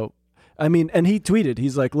 So I mean, and he tweeted,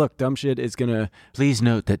 he's like, look, dumb shit is going to... Please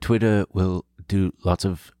note that Twitter will do lots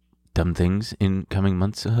of dumb things in coming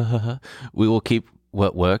months. We will keep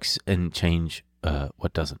what works and change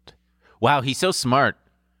what doesn't. Wow, he's so smart.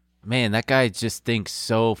 Man, that guy just thinks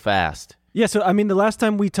so fast. Yeah, so, I mean, the last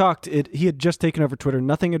time we talked, he had just taken over Twitter.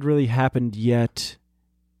 Nothing had really happened yet.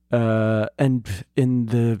 And in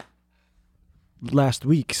the last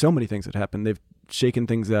week, so many things had happened. They've shaken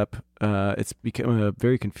things up. It's become a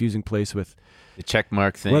very confusing place with the check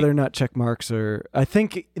mark thing. Whether or not check marks are... I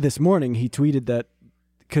think this morning he tweeted that,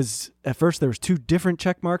 because at first there was 2 different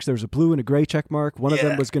check marks. There was a blue and a gray check mark. One of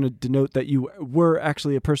them was going to denote that you were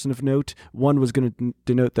actually a person of note. One was going to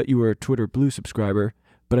denote that you were a Twitter Blue subscriber.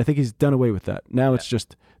 But I think he's done away with that. Now it's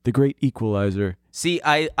just the great equalizer. See,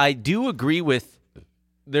 I do agree with...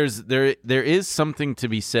 There is something to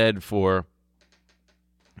be said for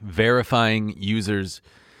verifying users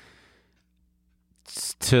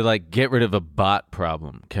to like get rid of a bot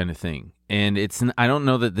problem kind of thing. And I don't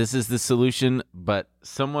know that this is the solution, but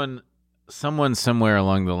someone somewhere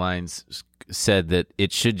along the lines said that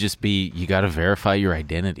it should just be, you got to verify your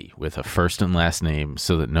identity with a first and last name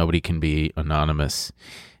so that nobody can be anonymous.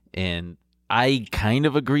 And I kind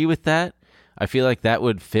of agree with that. I feel like that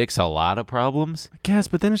would fix a lot of problems. I guess,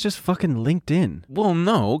 but then it's just fucking LinkedIn. Well,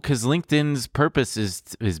 no, because LinkedIn's purpose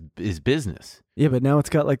is business. Yeah, but now it's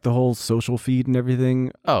got like the whole social feed and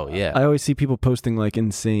everything. Oh, yeah. I always see people posting like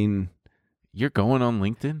insane... You're going on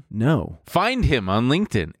LinkedIn? No. Find him on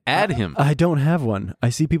LinkedIn. Add him. I don't have one. I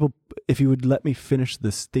see people, if you would let me finish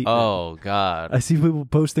the statement. Oh, God. I see people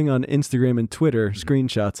posting on Instagram and Twitter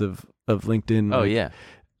screenshots of LinkedIn. Oh, yeah.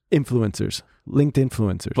 Influencers. LinkedIn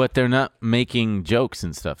influencers. But they're not making jokes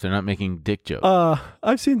and stuff. They're not making dick jokes.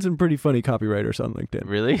 I've seen some pretty funny copywriters on LinkedIn.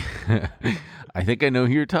 Really? I think I know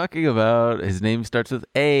who you're talking about. His name starts with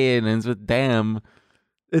A and ends with damn.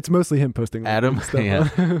 It's mostly him posting Adam. stuff.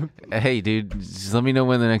 Yeah. Hey, dude, just let me know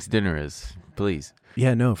when the next dinner is, please.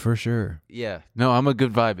 Yeah, no, for sure. Yeah. No, I'm a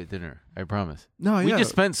good vibe at dinner. I promise. No, We yeah.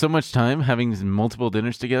 just spent so much time having multiple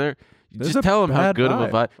dinners together. There's Just tell him how bad good of a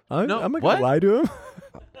vibe. I'm No, not what? going to lie to him.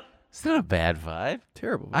 It's not a bad vibe.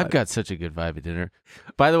 Terrible vibe. I've got such a good vibe at dinner.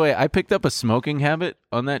 By the way, I picked up a smoking habit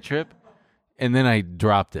on that trip, and then I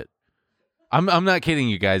dropped it. I'm not kidding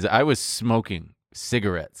you guys. I was smoking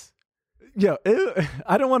cigarettes. Yeah,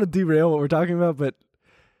 I don't want to derail what we're talking about, but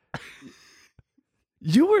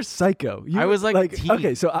you were psycho. I was like teen.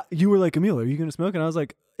 okay, so you were like, Emil, are you going to smoke? And I was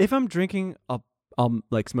like, if I'm drinking, I'll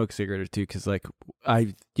like smoke a cigarette or two, because like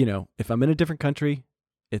if I'm in a different country,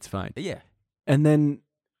 it's fine. Yeah. And then,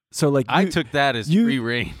 so like I took that as free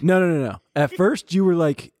reign. No. At first, you were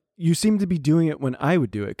like, you seemed to be doing it when I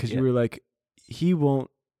would do it, because you were like, he won't.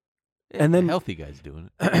 And then healthy guys doing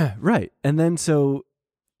it. right. And then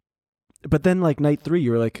but then like night 3,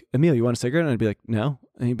 you were like, Emil, you want a cigarette? And I'd be like, no.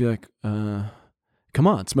 And he'd be like, come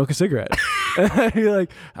on, smoke a cigarette. And I'd be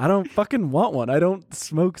like, I don't fucking want one. I don't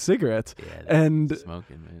smoke cigarettes. Yeah, and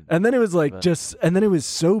smoking, man. And then it was like and then it was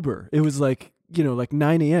sober. It was like, like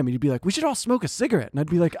 9 a.m. and you'd be like, we should all smoke a cigarette. And I'd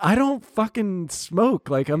be like, I don't fucking smoke.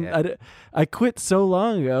 Like I quit so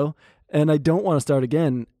long ago and I don't want to start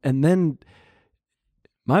again. And then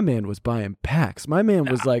my man was buying packs. My man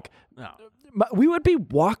was like, we would be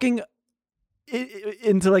walking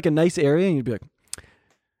into like a nice area and you'd be like,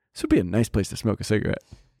 this would be a nice place to smoke a cigarette.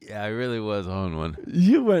 Yeah, I really was on one.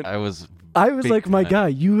 You went. I was like, my guy,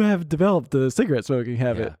 you have developed a cigarette smoking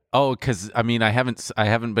habit. Yeah. Oh, because I mean, I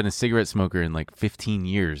haven't been a cigarette smoker in like 15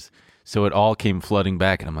 years, so it all came flooding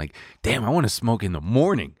back, and I'm like, damn, I want to smoke in the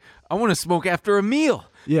morning. I want to smoke after a meal.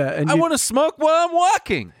 Yeah, and I want to smoke while I'm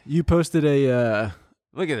walking. You posted a.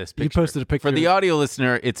 Look at this picture. You posted a picture for the audio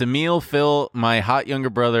listener. It's Emil, Phil, my hot younger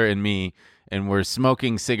brother, and me, and we're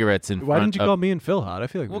smoking cigarettes in front. Why didn't you call me and Phil hot? I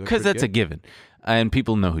feel like because that's a given. And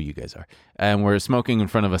people know who you guys are. And we're smoking in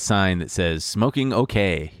front of a sign that says "Smoking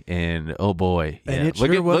Okay." And oh boy, and it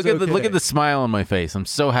look sure at the smile on my face. I'm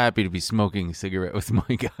so happy to be smoking a cigarette with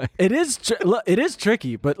my guy. It is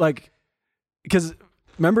tricky, but like, because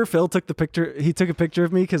remember Phil took the picture. He took a picture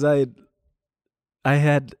of me because I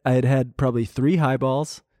had probably 3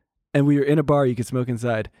 highballs, and we were in a bar you could smoke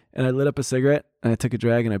inside. And I lit up a cigarette and I took a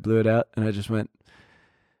drag and I blew it out and I just went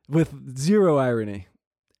with zero irony.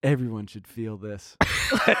 Everyone should feel this.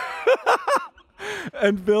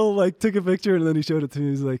 And Bill like took a picture and then he showed it to me.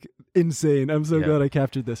 He was like, insane. I'm so glad I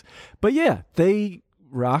captured this. But yeah, they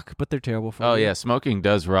rock, but they're terrible for me. Oh yeah, smoking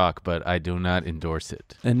does rock, but I do not endorse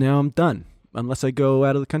it. And now I'm done. Unless I go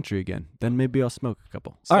out of the country again. Then maybe I'll smoke a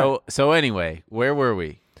couple. So anyway, where were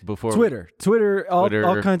we? before Twitter, all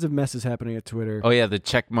Twitter. kinds of messes happening at Twitter. Oh yeah, the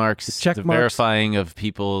check marks, the verifying of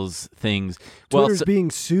people's things. Twitter's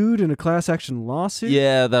being sued in a class action lawsuit.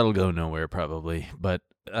 Yeah, that'll go nowhere probably. But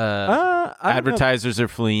advertisers are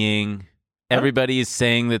fleeing. Everybody is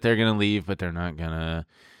saying that they're going to leave, but they're not going to.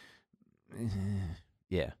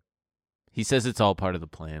 Yeah. He says it's all part of the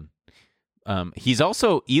plan.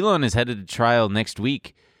 Elon is headed to trial next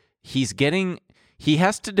week. He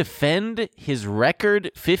has to defend his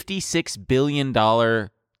record $56 billion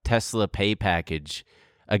Tesla pay package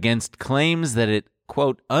against claims that it,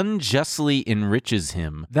 quote, unjustly enriches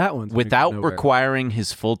him without requiring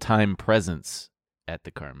his full-time presence at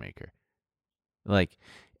the car maker.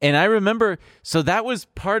 And I remember, so that was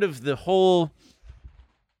part of the whole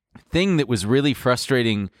thing that was really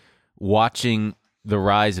frustrating watching the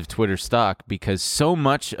rise of Twitter stock, because so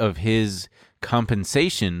much of his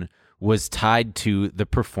compensation was tied to the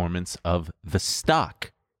performance of the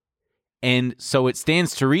stock. And so it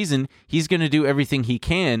stands to reason he's going to do everything he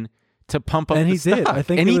can to pump up the stock. And he did. I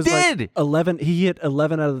think he did. 11. He hit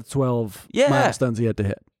 11 out of the 12 milestones he had to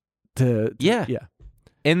hit.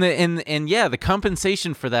 And the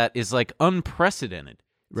compensation for that is like unprecedented.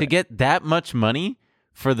 Right. To get that much money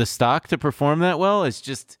for the stock to perform that well is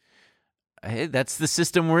just, hey, that's the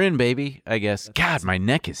system we're in, baby, I guess. God, my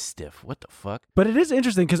neck is stiff. What the fuck? But it is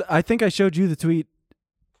interesting because I think I showed you the tweet.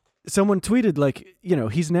 Someone tweeted,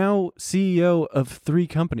 he's now CEO of 3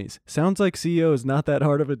 companies. Sounds like CEO is not that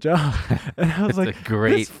hard of a job. And I was like,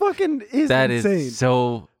 this fucking is that insane. Is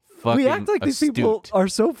so fucking we act like astute. These people are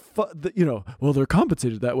so, well, they're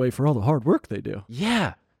compensated that way for all the hard work they do.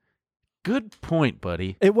 Yeah. Good point,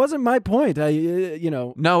 buddy. It wasn't my point.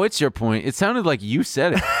 No, it's your point. It sounded like you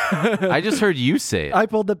said it. I just heard you say it. I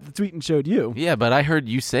pulled up the tweet and showed you. Yeah, but I heard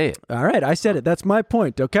you say it. All right, I said it. That's my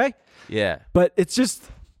point, okay? Yeah. But it's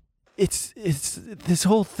just, it's this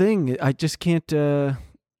whole thing. I just can't.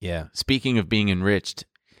 Yeah. Speaking of being enriched,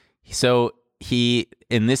 so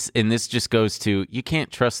and this just goes to, you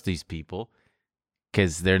can't trust these people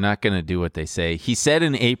because they're not going to do what they say. He said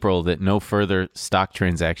in April that no further stock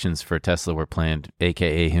transactions for Tesla were planned,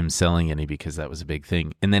 a.k.a. him selling any, because that was a big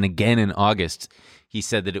thing. And then again in August, he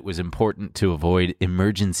said that it was important to avoid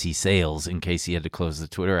emergency sales in case he had to close the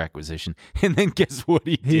Twitter acquisition. And then guess what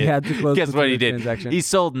he did? He had to close guess the what Twitter he did? transaction. He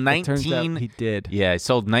sold 19. Turns out he did. Yeah, he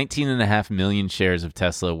sold 19.5 million shares of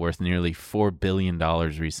Tesla worth nearly $4 billion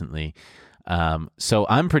recently. So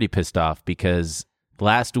I'm pretty pissed off because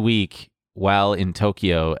last week, while in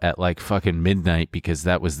Tokyo at like fucking midnight, because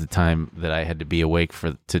that was the time that I had to be awake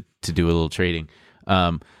to do a little trading.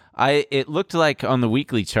 It looked like on the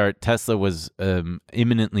weekly chart Tesla was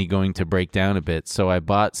imminently going to break down a bit, so I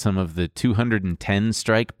bought some of the 210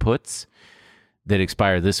 strike puts that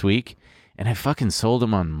expire this week, and I fucking sold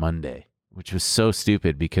them on Monday, which was so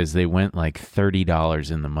stupid because they went like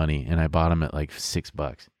 $30 in the money, and I bought them at like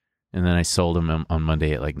 $6. And then I sold him on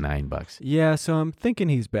Monday at like $9. Yeah, so I'm thinking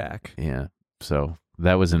he's back. Yeah, so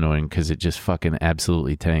that was annoying because it just fucking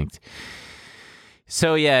absolutely tanked.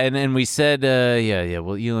 So yeah, and we said,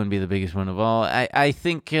 will Elon be the biggest one of all? I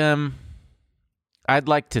think I'd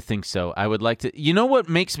like to think so. I would like to. You know what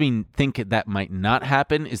makes me think that might not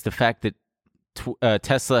happen is the fact that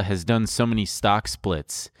Tesla has done so many stock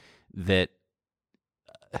splits that,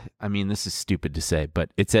 I mean, this is stupid to say, but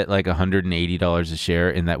it's at like $180 a share,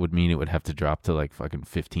 and that would mean it would have to drop to like fucking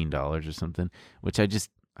 $15 or something, which I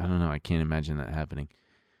don't know. I can't imagine that happening.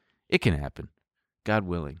 It can happen. God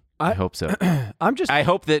willing. I hope so. I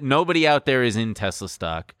hope that nobody out there is in Tesla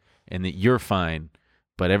stock and that you're fine,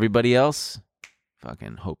 but everybody else,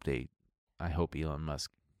 fucking I hope Elon Musk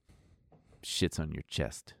shits on your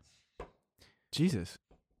chest. Jesus.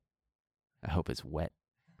 I hope it's wet.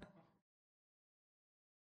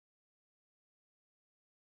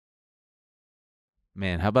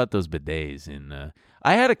 Man, how about those bidets?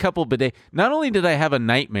 I had a couple bidets. Not only did I have a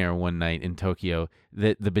nightmare one night in Tokyo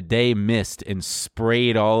that the bidet missed and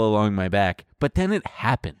sprayed all along my back, but then it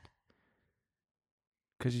happened.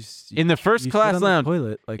 Because in the first class lounge,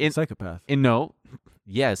 toilet like a psychopath.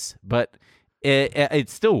 Yes, but it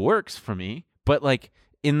still works for me. But like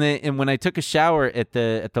when I took a shower at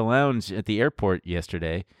the lounge at the airport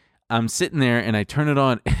yesterday, I'm sitting there and I turn it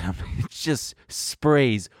on and it just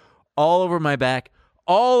sprays all over my back,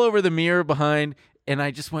 all over the mirror behind, and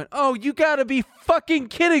I just went, oh, you gotta be fucking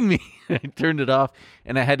kidding me. I turned it off,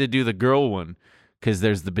 and I had to do the girl one, because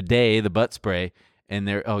there's the bidet, the butt spray, and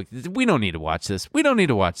we don't need to watch this. We don't need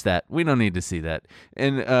to watch that. We don't need to see that.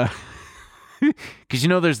 And, because,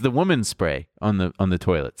 there's the woman's spray on the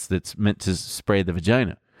toilets that's meant to spray the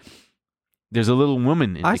vagina. There's a little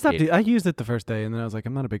woman indicator. I used it the first day, and then I was like,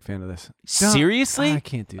 I'm not a big fan of this. Seriously? I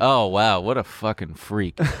can't do that. Oh, wow. What a fucking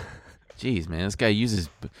freak. Jeez, man. This guy uses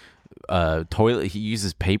toilet. He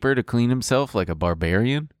uses paper to clean himself like a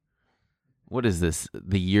barbarian. What is this?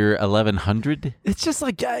 The year 1100? It's just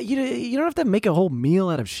like, you don't have to make a whole meal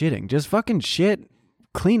out of shitting. Just fucking shit,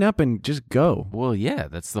 clean up, and just go. Well, yeah.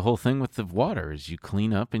 That's the whole thing with the water is you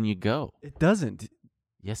clean up and you go. It doesn't.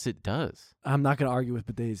 Yes, it does. I'm not going to argue with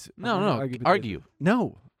bidets. No. Argue.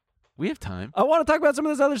 No. We have time. I want to talk about some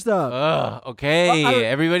of this other stuff. Okay.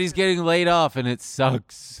 Everybody's getting laid off and it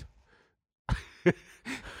sucks.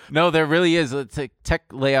 No, there really is. Let's take tech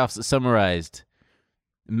layoffs summarized.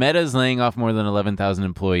 Meta's laying off more than 11,000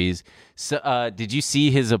 employees. So, did you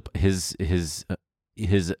see his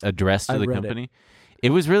address to the company?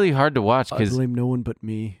 It was really hard to watch because I blame no one but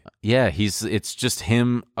me. Yeah, it's just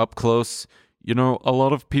him up close. You know, a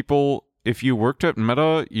lot of people, if you worked at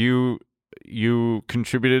Meta, you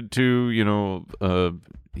contributed to,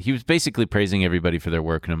 he was basically praising everybody for their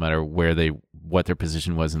work no matter what their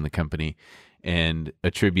position was in the company, and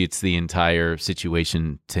attributes the entire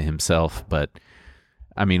situation to himself. But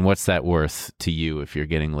I mean, what's that worth to you if you're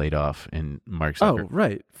getting laid off? And Mark Zuckerberg. Oh,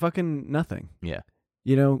 right. Fucking nothing. Yeah.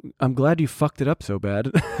 I'm glad you fucked it up so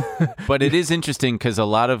bad. But it is interesting because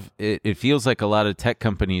it feels like a lot of tech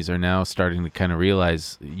companies are now starting to kind of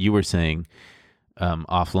realize, you were saying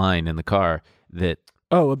offline in the car, that...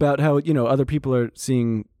 Oh, about how, other people are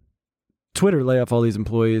seeing Twitter lay off all these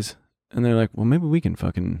employees, and they're like, well, maybe we can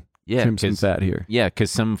fucking trim some fat here. Yeah, because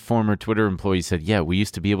some former Twitter employee said, yeah, we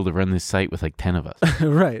used to be able to run this site with like 10 of us.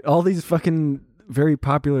 Right. All these fucking very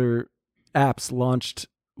popular apps launched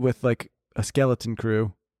with like a skeleton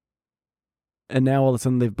crew, and now all of a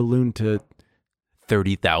sudden they've ballooned to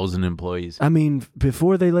 30,000 employees. I mean,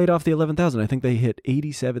 before they laid off the 11,000, I think they hit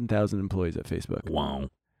 87,000 employees at Facebook. Wow.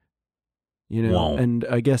 Wow. And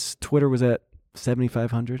I guess Twitter was at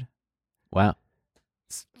 7,500. Wow.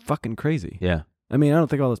 It's fucking crazy. Yeah. I mean, I don't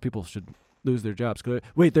think all those people should lose their jobs.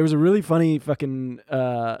 Wait, there was a really funny fucking...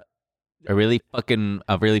 A really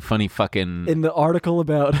funny fucking... In the article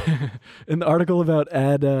about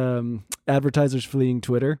advertisers fleeing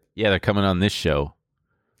Twitter. Yeah, they're coming on this show.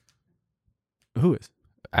 Who is?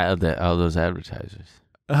 All those advertisers.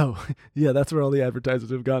 Oh, yeah, that's where all the advertisers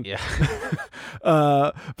have gone. Yeah.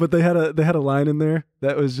 But they had a line in there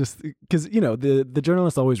that was just because the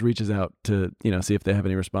journalist always reaches out to see if they have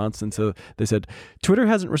any response, and so they said Twitter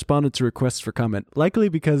hasn't responded to requests for comment, likely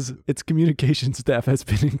because its communication staff has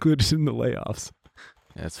been included in the layoffs.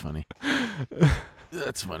 That's funny.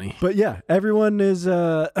 That's funny. But yeah, everyone is.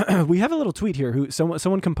 We have a little tweet here.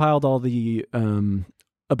 Someone compiled all the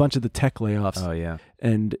a bunch of the tech layoffs. Oh yeah,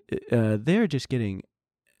 and they're just getting.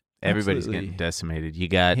 Everybody's getting decimated. You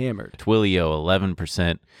got hammered. Twilio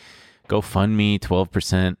 11%, GoFundMe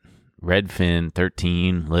 12%, Redfin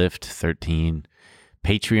 13%, Lyft 13%,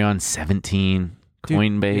 Patreon 17%,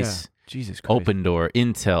 Coinbase, yeah. Jesus Christ. Opendoor,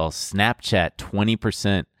 Intel, Snapchat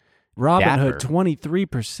 20%, Robinhood Dapper.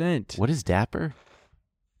 23%. What is Dapper?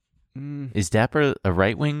 Is Dapper a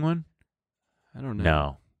right-wing one? I don't know.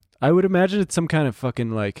 No. I would imagine it's some kind of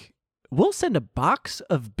fucking like, we'll send a box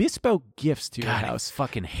of bespoke gifts to your house. I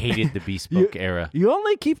fucking hated the bespoke era. You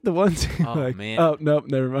only keep the ones man. Oh, no,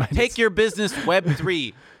 never mind. Take your business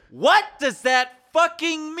Web3. What does that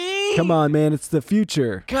fucking mean? Come on, man. It's the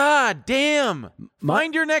future. God damn.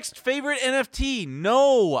 Find your next favorite NFT.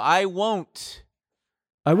 No, I won't.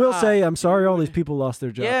 I will say I'm sorry all these people lost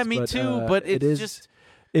their jobs. Yeah, me too, but it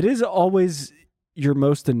is always your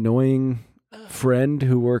most annoying friend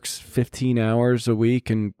who works 15 hours a week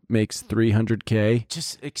and makes $300K.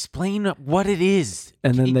 Just explain what it is.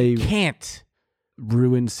 And then they can't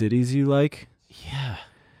ruin cities you like. Yeah.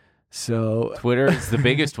 So Twitter is the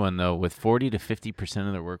biggest one though, with 40 to 50%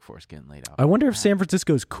 of their workforce getting laid off. I wonder if San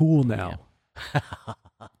Francisco's cool now.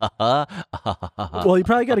 Well, you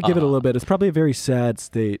probably got to give it a little bit. It's probably a very sad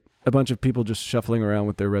state. A bunch of people just shuffling around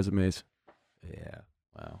with their resumes. Yeah.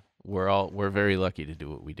 Wow. We're very lucky to do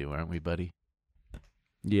what we do, aren't we, buddy?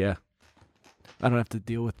 Yeah. I don't have to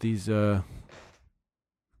deal with these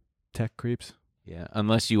tech creeps. Yeah,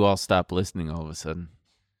 unless you all stop listening all of a sudden.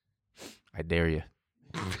 I dare you.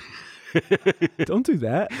 Don't do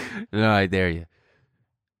that. No, I dare you.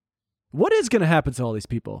 What is going to happen to all these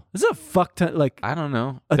people? This is a fuck ton. Like, I don't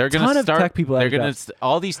know. They're going to start. Tech people they're going to.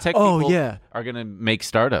 All these tech people are going to make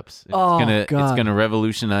startups. It's God. It's going to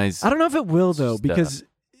revolutionize. I don't know if it will though, because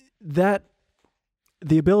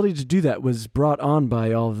the ability to do that was brought on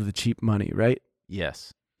by all of the cheap money, right?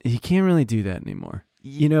 Yes. You can't really do that anymore.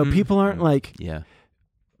 People aren't like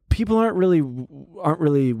people aren't really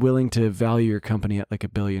willing to value your company at like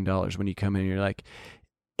 $1 billion when you come in and you're like,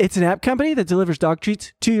 it's an app company that delivers dog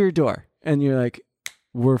treats to your door. And you're like,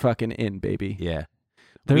 we're fucking in, baby. Yeah.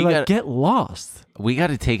 They're get lost. We got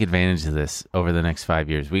to take advantage of this over the next 5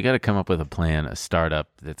 years. We got to come up with a plan, a startup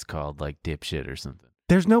that's called like Dipshit or something.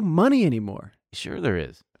 There's no money anymore. Sure there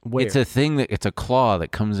is. Where? It's a claw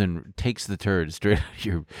that comes and takes the turd straight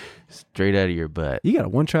out of your butt. You got a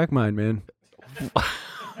one-track mind, man.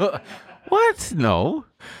 What? No.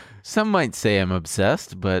 Some might say I'm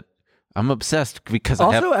obsessed, but I'm obsessed because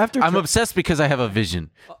I'm obsessed because I have a vision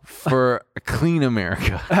for a clean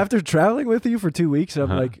America. After traveling with you for 2 weeks, I'm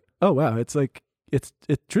like, oh wow, it's like it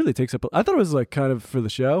truly takes up. I thought it was like kind of for the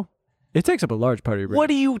show. It takes up a large part of your brain. What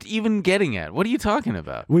are you even getting at? What are you talking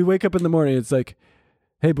about? We wake up in the morning. It's like,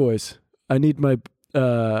 hey boys, I need my.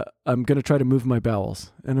 I'm gonna try to move my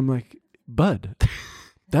bowels, and I'm like, bud.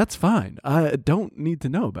 That's fine. I don't need to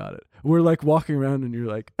know about it. We're like walking around and you're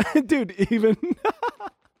like, dude, even.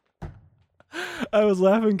 I was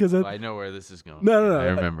laughing because I know where this is going. No. I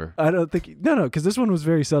remember. I don't think. No, because this one was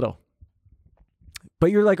very subtle.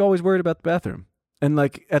 But you're like always worried about the bathroom. And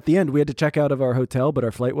like at the end, we had to check out of our hotel, but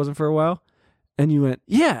our flight wasn't for a while. And you went,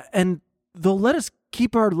 yeah, and they'll let us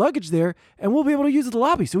keep our luggage there and we'll be able to use the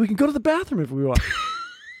lobby so we can go to the bathroom if we want.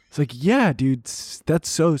 It's like, yeah, dude, that's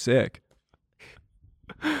so sick.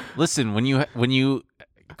 Listen, when you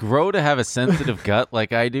grow to have a sensitive gut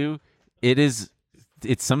like I do, it's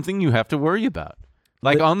something you have to worry about.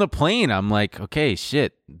 Like on the plane, I'm like, okay,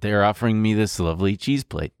 shit, they're offering me this lovely cheese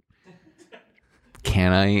plate.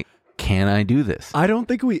 Can I do this? I don't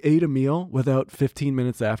think we ate a meal without 15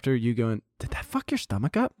 minutes after you going, did that fuck your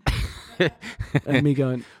stomach up? And me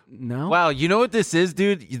going, no. Wow, you know what this is,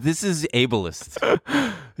 dude? This is ableist.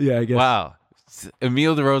 Yeah, I guess. Wow.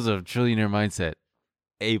 Emile DeRosa, Trillionaire Mindset.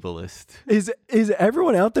 Ableist. Is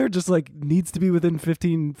everyone out there just like needs to be within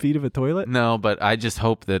 15 feet of a toilet? No, but I just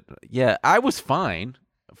hope that, yeah, I was fine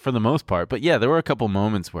for the most part. But yeah, there were a couple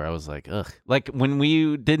moments where I was like, ugh. Like when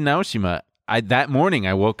we did Naoshima, that morning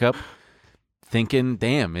I woke up thinking,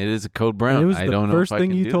 damn, it is a code brown. It was I don't know the first if I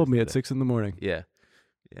thing can you do told this me at today. 6 a.m. Yeah.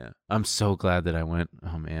 Yeah. I'm so glad that I went.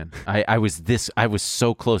 Oh man. I was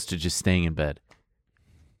so close to just staying in bed.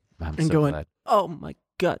 I'm and so going, glad. oh my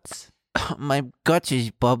guts. My gut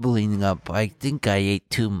is bubbling up. I think I ate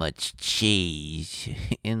too much cheese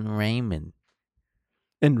in ramen.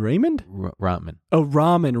 And Raymond? Ramen. Oh,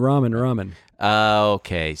 ramen.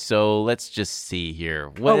 Okay, so let's just see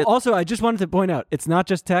here. Also, I just wanted to point out, it's not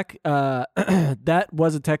just tech. That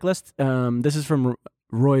was a tech list. This is from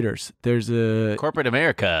Reuters. There's a... Corporate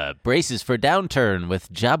America braces for downturn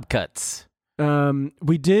with job cuts.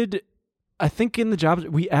 We did... I think in the jobs,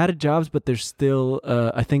 we added jobs, but there's still,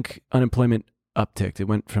 I think unemployment upticked. It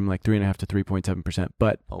went from like 3.5% to 3.7%.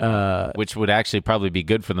 But which would actually probably be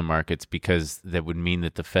good for the markets because that would mean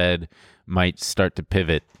that the Fed might start to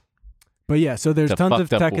pivot. But yeah, so there's tons of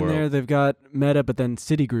tech in world. there. They've got Meta, but then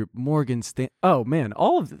Citigroup, Morgan Stanley. Oh man,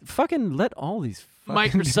 fucking let all these.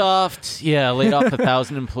 Microsoft, yeah, laid off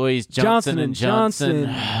 1,000 employees. Johnson & Johnson.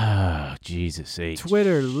 Oh, Jesus H.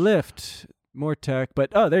 Twitter, Lyft. More tech,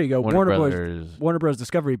 but there you go. Warner Bros.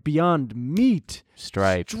 Discovery, Beyond Meat,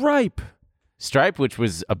 Stripe, which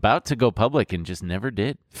was about to go public and just never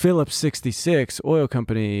did. Phillips 66, oil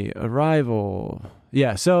company, Arrival.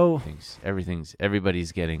 Yeah, so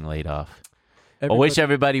everybody's getting laid off. I wish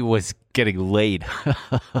everybody was getting laid.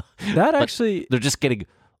 That actually, they're just getting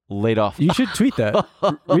laid off. You should tweet that.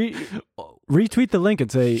 Retweet the link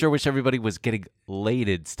and say, sure wish everybody was getting laid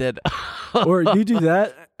instead. Or you do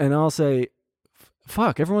that and I'll say,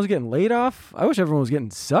 fuck, everyone's getting laid off? I wish everyone was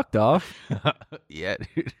getting sucked off. Yeah,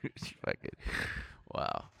 dude. Fucking,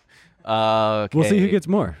 wow. Okay. We'll see who gets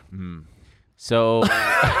more. So, what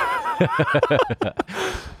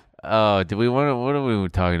are we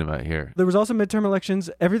talking about here? There was also midterm elections.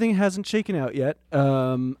 Everything hasn't shaken out yet.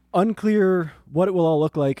 Unclear what it will all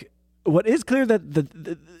look like. What is clear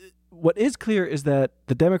is that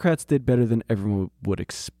the Democrats did better than everyone would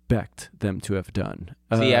expect them to have done.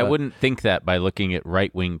 See, I wouldn't think that by looking at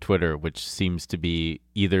right-wing Twitter, which seems to be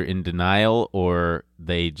either in denial or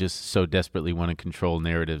they just so desperately want to control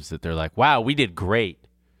narratives that they're like, wow, we did great.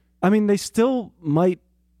 I mean, they still might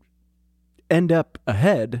end up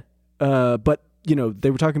ahead, but, they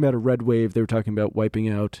were talking about a red wave. They were talking about wiping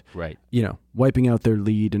out their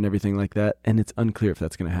lead and everything like that, and it's unclear if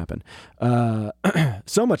that's going to happen.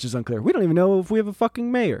 So much is unclear. We don't even know if we have a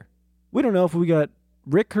fucking mayor. We don't know if we got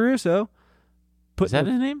Rick Caruso. Is that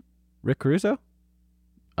his name? Rick Caruso?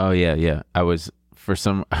 Oh, yeah. I was For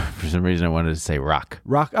some reason, I wanted to say Rock.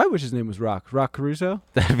 Rock. I wish his name was Rock. Rock Caruso.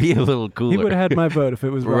 That'd be a little cooler. He would have had my vote if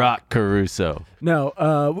it was Rock. Rock Caruso.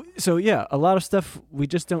 No. So yeah, a lot of stuff we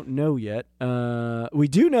just don't know yet. We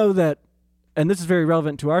do know that, and this is very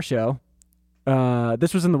relevant to our show.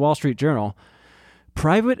 This was in the Wall Street Journal.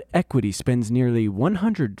 Private equity spends nearly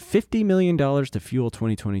 $150 million to fuel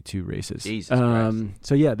 2022 races. Jesus Christ.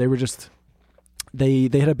 So yeah, they were just they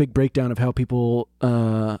had a big breakdown of how people,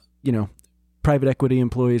 private equity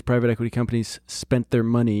employees, private equity companies spent their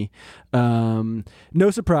money. No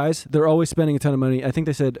surprise, they're always spending a ton of money. I think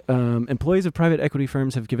they said employees of private equity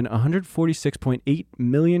firms have given $146.8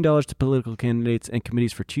 million to political candidates and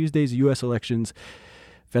committees for Tuesday's U.S. elections.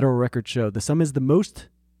 Federal records show the sum is the most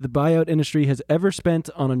the buyout industry has ever spent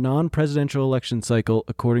on a non-presidential election cycle,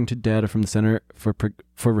 according to data from the Center for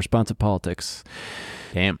Responsive Politics.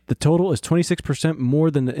 Damn. The total is 26% more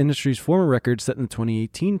than the industry's former record set in the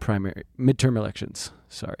 2018 midterm elections.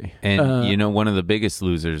 Sorry. And one of the biggest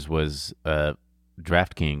losers was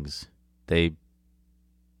DraftKings.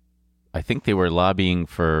 I think they were lobbying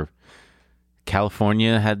for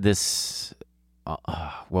California had this,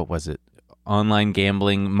 what was it? Online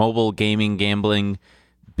gambling, mobile gaming gambling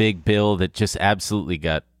big bill that just absolutely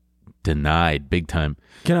got denied big time.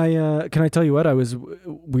 Can I tell you what? I was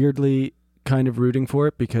weirdly kind of rooting for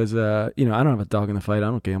it because I don't have a dog in the fight. I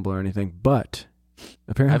don't gamble or anything, but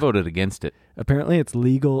apparently I voted against it. Apparently it's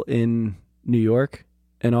legal in New York,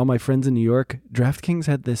 and all my friends in New York, DraftKings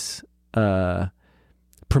had this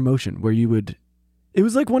promotion where it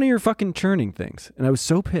was like one of your fucking churning things, and I was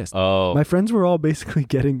so pissed. Oh. My friends were all basically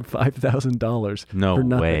getting $5,000 No for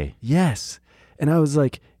nothing. way. Yes. And I was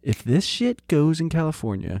like, if this shit goes in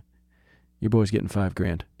California, your boy's getting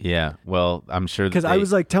 $5,000. Yeah, well, I'm sure because I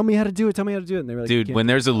was like, tell me how to do it, and they were like, dude, when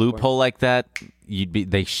there's a loophole like that,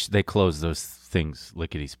 they close those things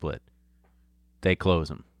lickety split. They close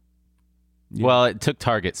them. Yeah. Well, it took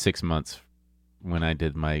Target 6 months when I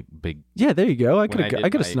did my big. Yeah, there you go. I could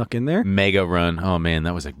have snuck in there. Mega run. Oh man,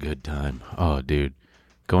 that was a good time. Oh, dude,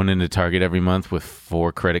 going into Target every month with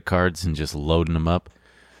 4 credit cards and just loading them up.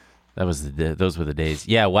 Those were the days.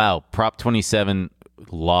 Yeah, wow. Prop 27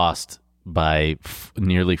 lost by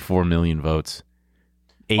nearly 4 million votes,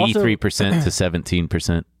 83% to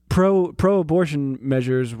 17%. Pro-abortion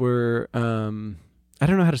measures were, I don't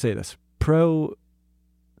know how to say this.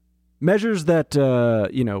 Measures that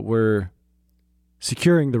were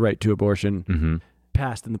securing the right to abortion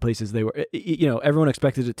passed in the places they were. Everyone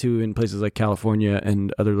expected it to in places like California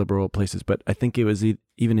and other liberal places, but I think it was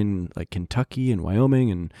even in like Kentucky and Wyoming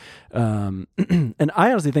and and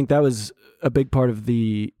I honestly think that was a big part of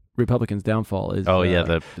the Republicans' downfall. Is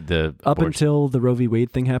the up until the Roe v.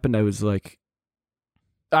 Wade thing happened, I was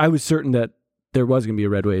certain that there was going to be a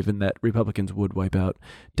red wave and that Republicans would wipe out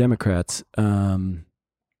Democrats. And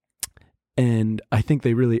I think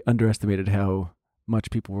they really underestimated how much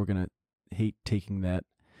people were going to hate taking that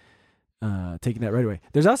right away.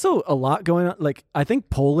 There's also a lot going on. Like, I think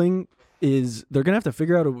polling they're going to have to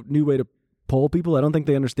figure out a new way to poll people. I don't think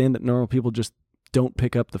they understand that normal people just don't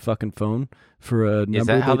pick up the fucking phone for a number. Is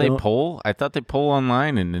that how they poll? I thought they poll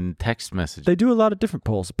online and in text message. They do a lot of different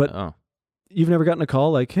polls, but you've never gotten a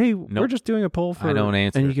call like, hey, we're just doing a poll for... I don't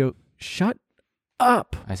answer. And you go, shut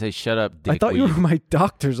up. I say, shut up, dick. I thought you were my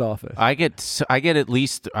doctor's office. I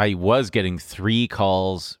was getting 3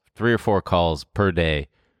 or 4 calls per day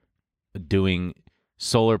doing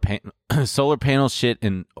solar panel shit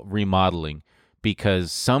and remodeling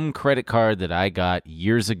because some credit card that I got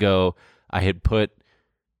years ago, I had put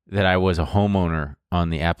that I was a homeowner on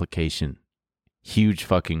the application. Huge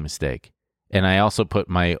fucking mistake. And I also put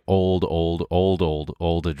my old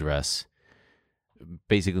address,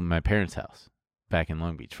 basically my parents' house back in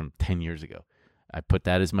Long Beach from 10 years ago. I put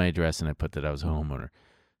that as my address and I put that I was a homeowner.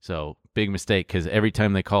 So big mistake because every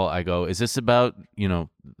time they call, I go, is this about,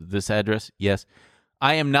 this address? Yes.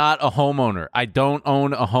 I am not a homeowner. I don't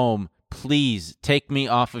own a home. Please take me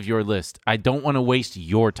off of your list. I don't want to waste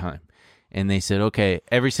your time. And they said, okay,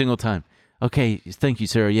 every single time. Okay, thank you,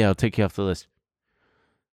 sir. Yeah, I'll take you off the list.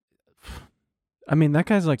 I mean, that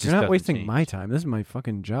guy's like, you're not wasting my time. This is my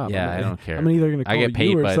fucking job. Yeah, I don't care. I'm either going to call get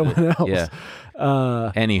paid you or by someone else. Yeah.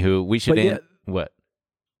 Anywho, we should what?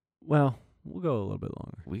 Well, we'll go a little bit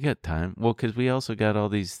longer. We got time. Well, because we also got all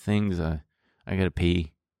these things. I got to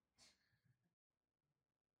pee.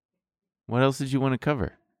 What else did you want to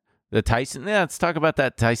cover? The Tyson? Yeah, let's talk about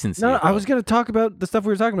that Tyson. No, I was going to talk about the stuff we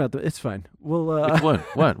were talking about. It's fine. We'll. Which one?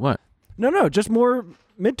 What? No, just more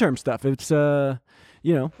midterm stuff. It's a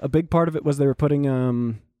big part of it was they were putting.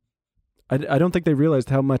 I don't think they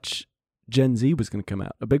realized how much Gen Z was going to come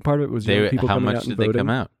out. A big part of it was people coming out and voting. How much did they come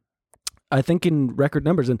out? I think in record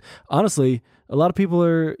numbers. And honestly, a lot of people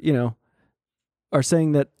are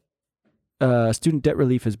saying that student debt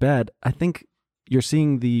relief is bad. I think you're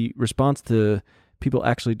seeing the response to people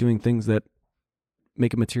actually doing things that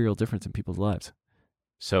make a material difference in people's lives.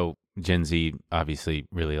 So Gen Z obviously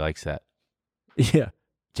really likes that. Yeah.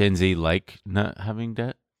 Gen Z like not having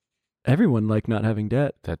debt? Everyone like not having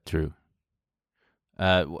debt. That's true.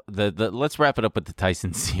 Let's wrap it up with the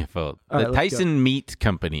Tyson CFO. All right, Tyson Meat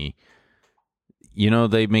Company,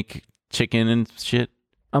 they make chicken and shit.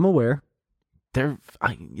 I'm aware. Their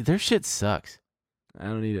shit sucks. I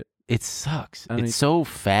don't eat it. It sucks. It's so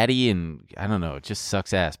fatty and I don't know. It just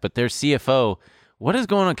sucks ass. But their CFO, what is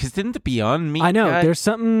going on? Because didn't the Beyond Meat I know. guy, There's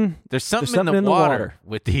something in the water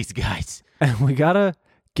with these guys. And we got to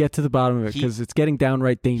get to the bottom of it because it's getting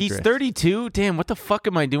downright dangerous. He's 32. Damn, what the fuck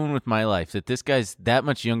am I doing with my life? That this guy's that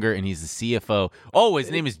much younger and he's the CFO. Oh, his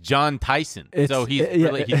name is John Tyson. So he's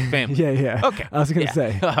family. Yeah. Okay. I was going to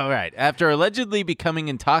say. All right. After allegedly becoming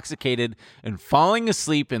intoxicated and falling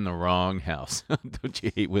asleep in the wrong house. Don't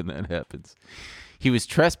you hate when that happens? He was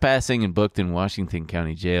trespassing and booked in Washington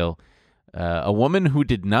County Jail. A woman who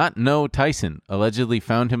did not know Tyson allegedly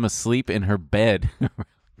found him asleep in her bed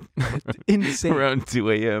Insane. around 2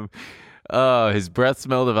 a.m. His breath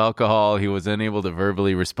smelled of alcohol. He was unable to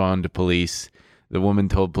verbally respond to police. The woman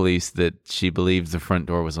told police that she believes the front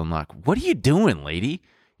door was unlocked. What are you doing, lady?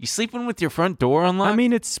 You sleeping with your front door unlocked? I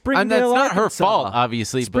mean, it's Springdale, That's not Arkansas. her fault,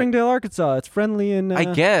 obviously. Springdale, Arkansas. It's friendly and...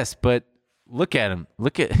 I guess, but look at him.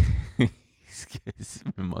 Look at... He's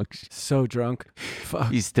rambunctious. So drunk.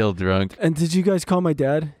 Fuck. He's still drunk. And did you guys call my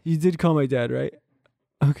dad? You did call my dad, right?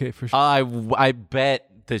 Okay, for sure. I bet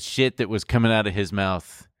the shit that was coming out of his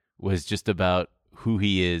mouth was just about who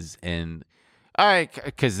he is. And all right,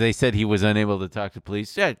 because they said he was unable to talk to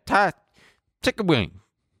police. Yeah, chicken wing.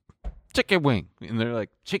 And they're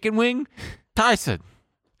like, chicken wing? Tyson,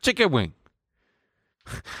 chicken wing.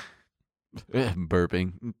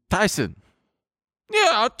 Burping. Tyson.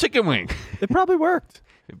 Yeah, chicken wing. It probably worked.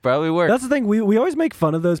 It probably worked. That's the thing. We always make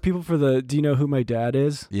fun of those people for the, do you know who my dad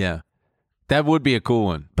is? Yeah. That would be a cool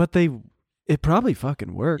one. But it probably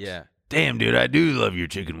fucking worked. Yeah. Damn, dude, I do love your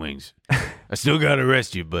chicken wings. I still got to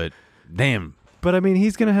arrest you, but damn. But I mean,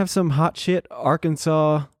 he's going to have some hot shit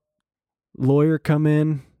Arkansas lawyer come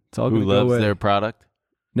in. It's all Who going to go loves their product?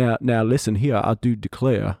 Now listen here. I do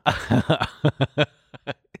declare. A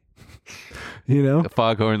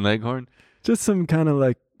foghorn leghorn? Just some kind of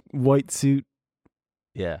like white suit.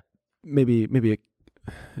 Yeah. Maybe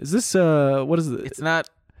is this what is it? It's not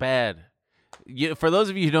bad. For those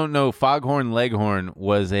of you who don't know, Foghorn Leghorn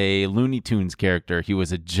was a Looney Tunes character. He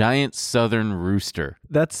was a giant southern rooster.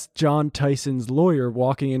 That's John Tyson's lawyer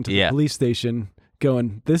walking into the police station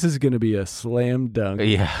going, this is going to be a slam dunk.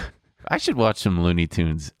 Yeah. I should watch some Looney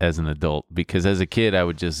Tunes as an adult because as a kid, I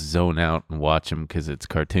would just zone out and watch them because it's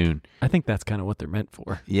cartoon. I think that's kind of what they're meant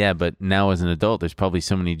for. Yeah, but now as an adult, there's probably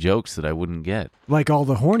so many jokes that I wouldn't get. Like all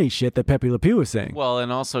the horny shit that Pepe Le Pew was saying. Well,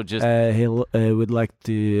 and also just... I would like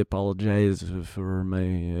to apologize for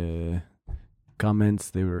my comments.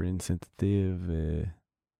 They were insensitive.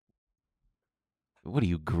 What are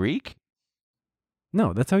you, Greek?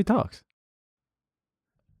 No, that's how he talks.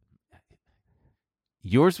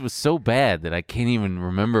 Yours was so bad that I can't even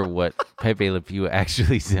remember what Pepe Le Pew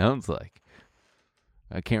actually sounds like.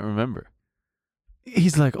 I can't remember.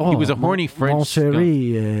 He's like, oh, he was a horny French. Mon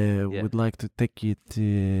chéri, would like to take you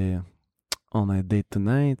on a date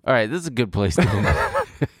tonight. All right, this is a good place to end.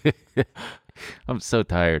 I'm so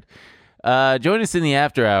tired. Join us in the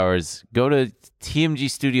after hours. Go to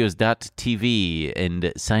tmgstudios.tv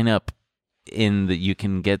and sign up. You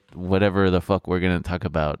can get whatever the fuck we're going to talk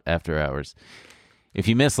about after hours. If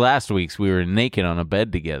you missed last week's, we were naked on a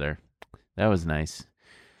bed together. That was nice.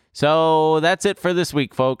 So that's it for this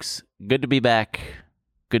week, folks. Good to be back.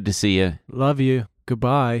 Good to see you. Love you.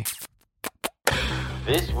 Goodbye.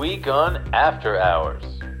 This week on After Hours.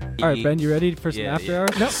 All right, Ben, you ready for some after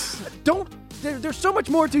hours? No, don't. There's so much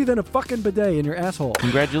more to you than a fucking bidet in your asshole.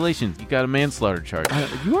 Congratulations. You got a manslaughter charge.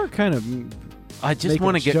 You are kind of... I just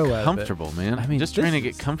want to get comfortable, man. I mean, just trying to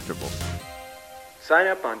get comfortable. Sign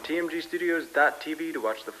up on tmgstudios.tv to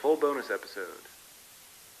watch the full bonus episode.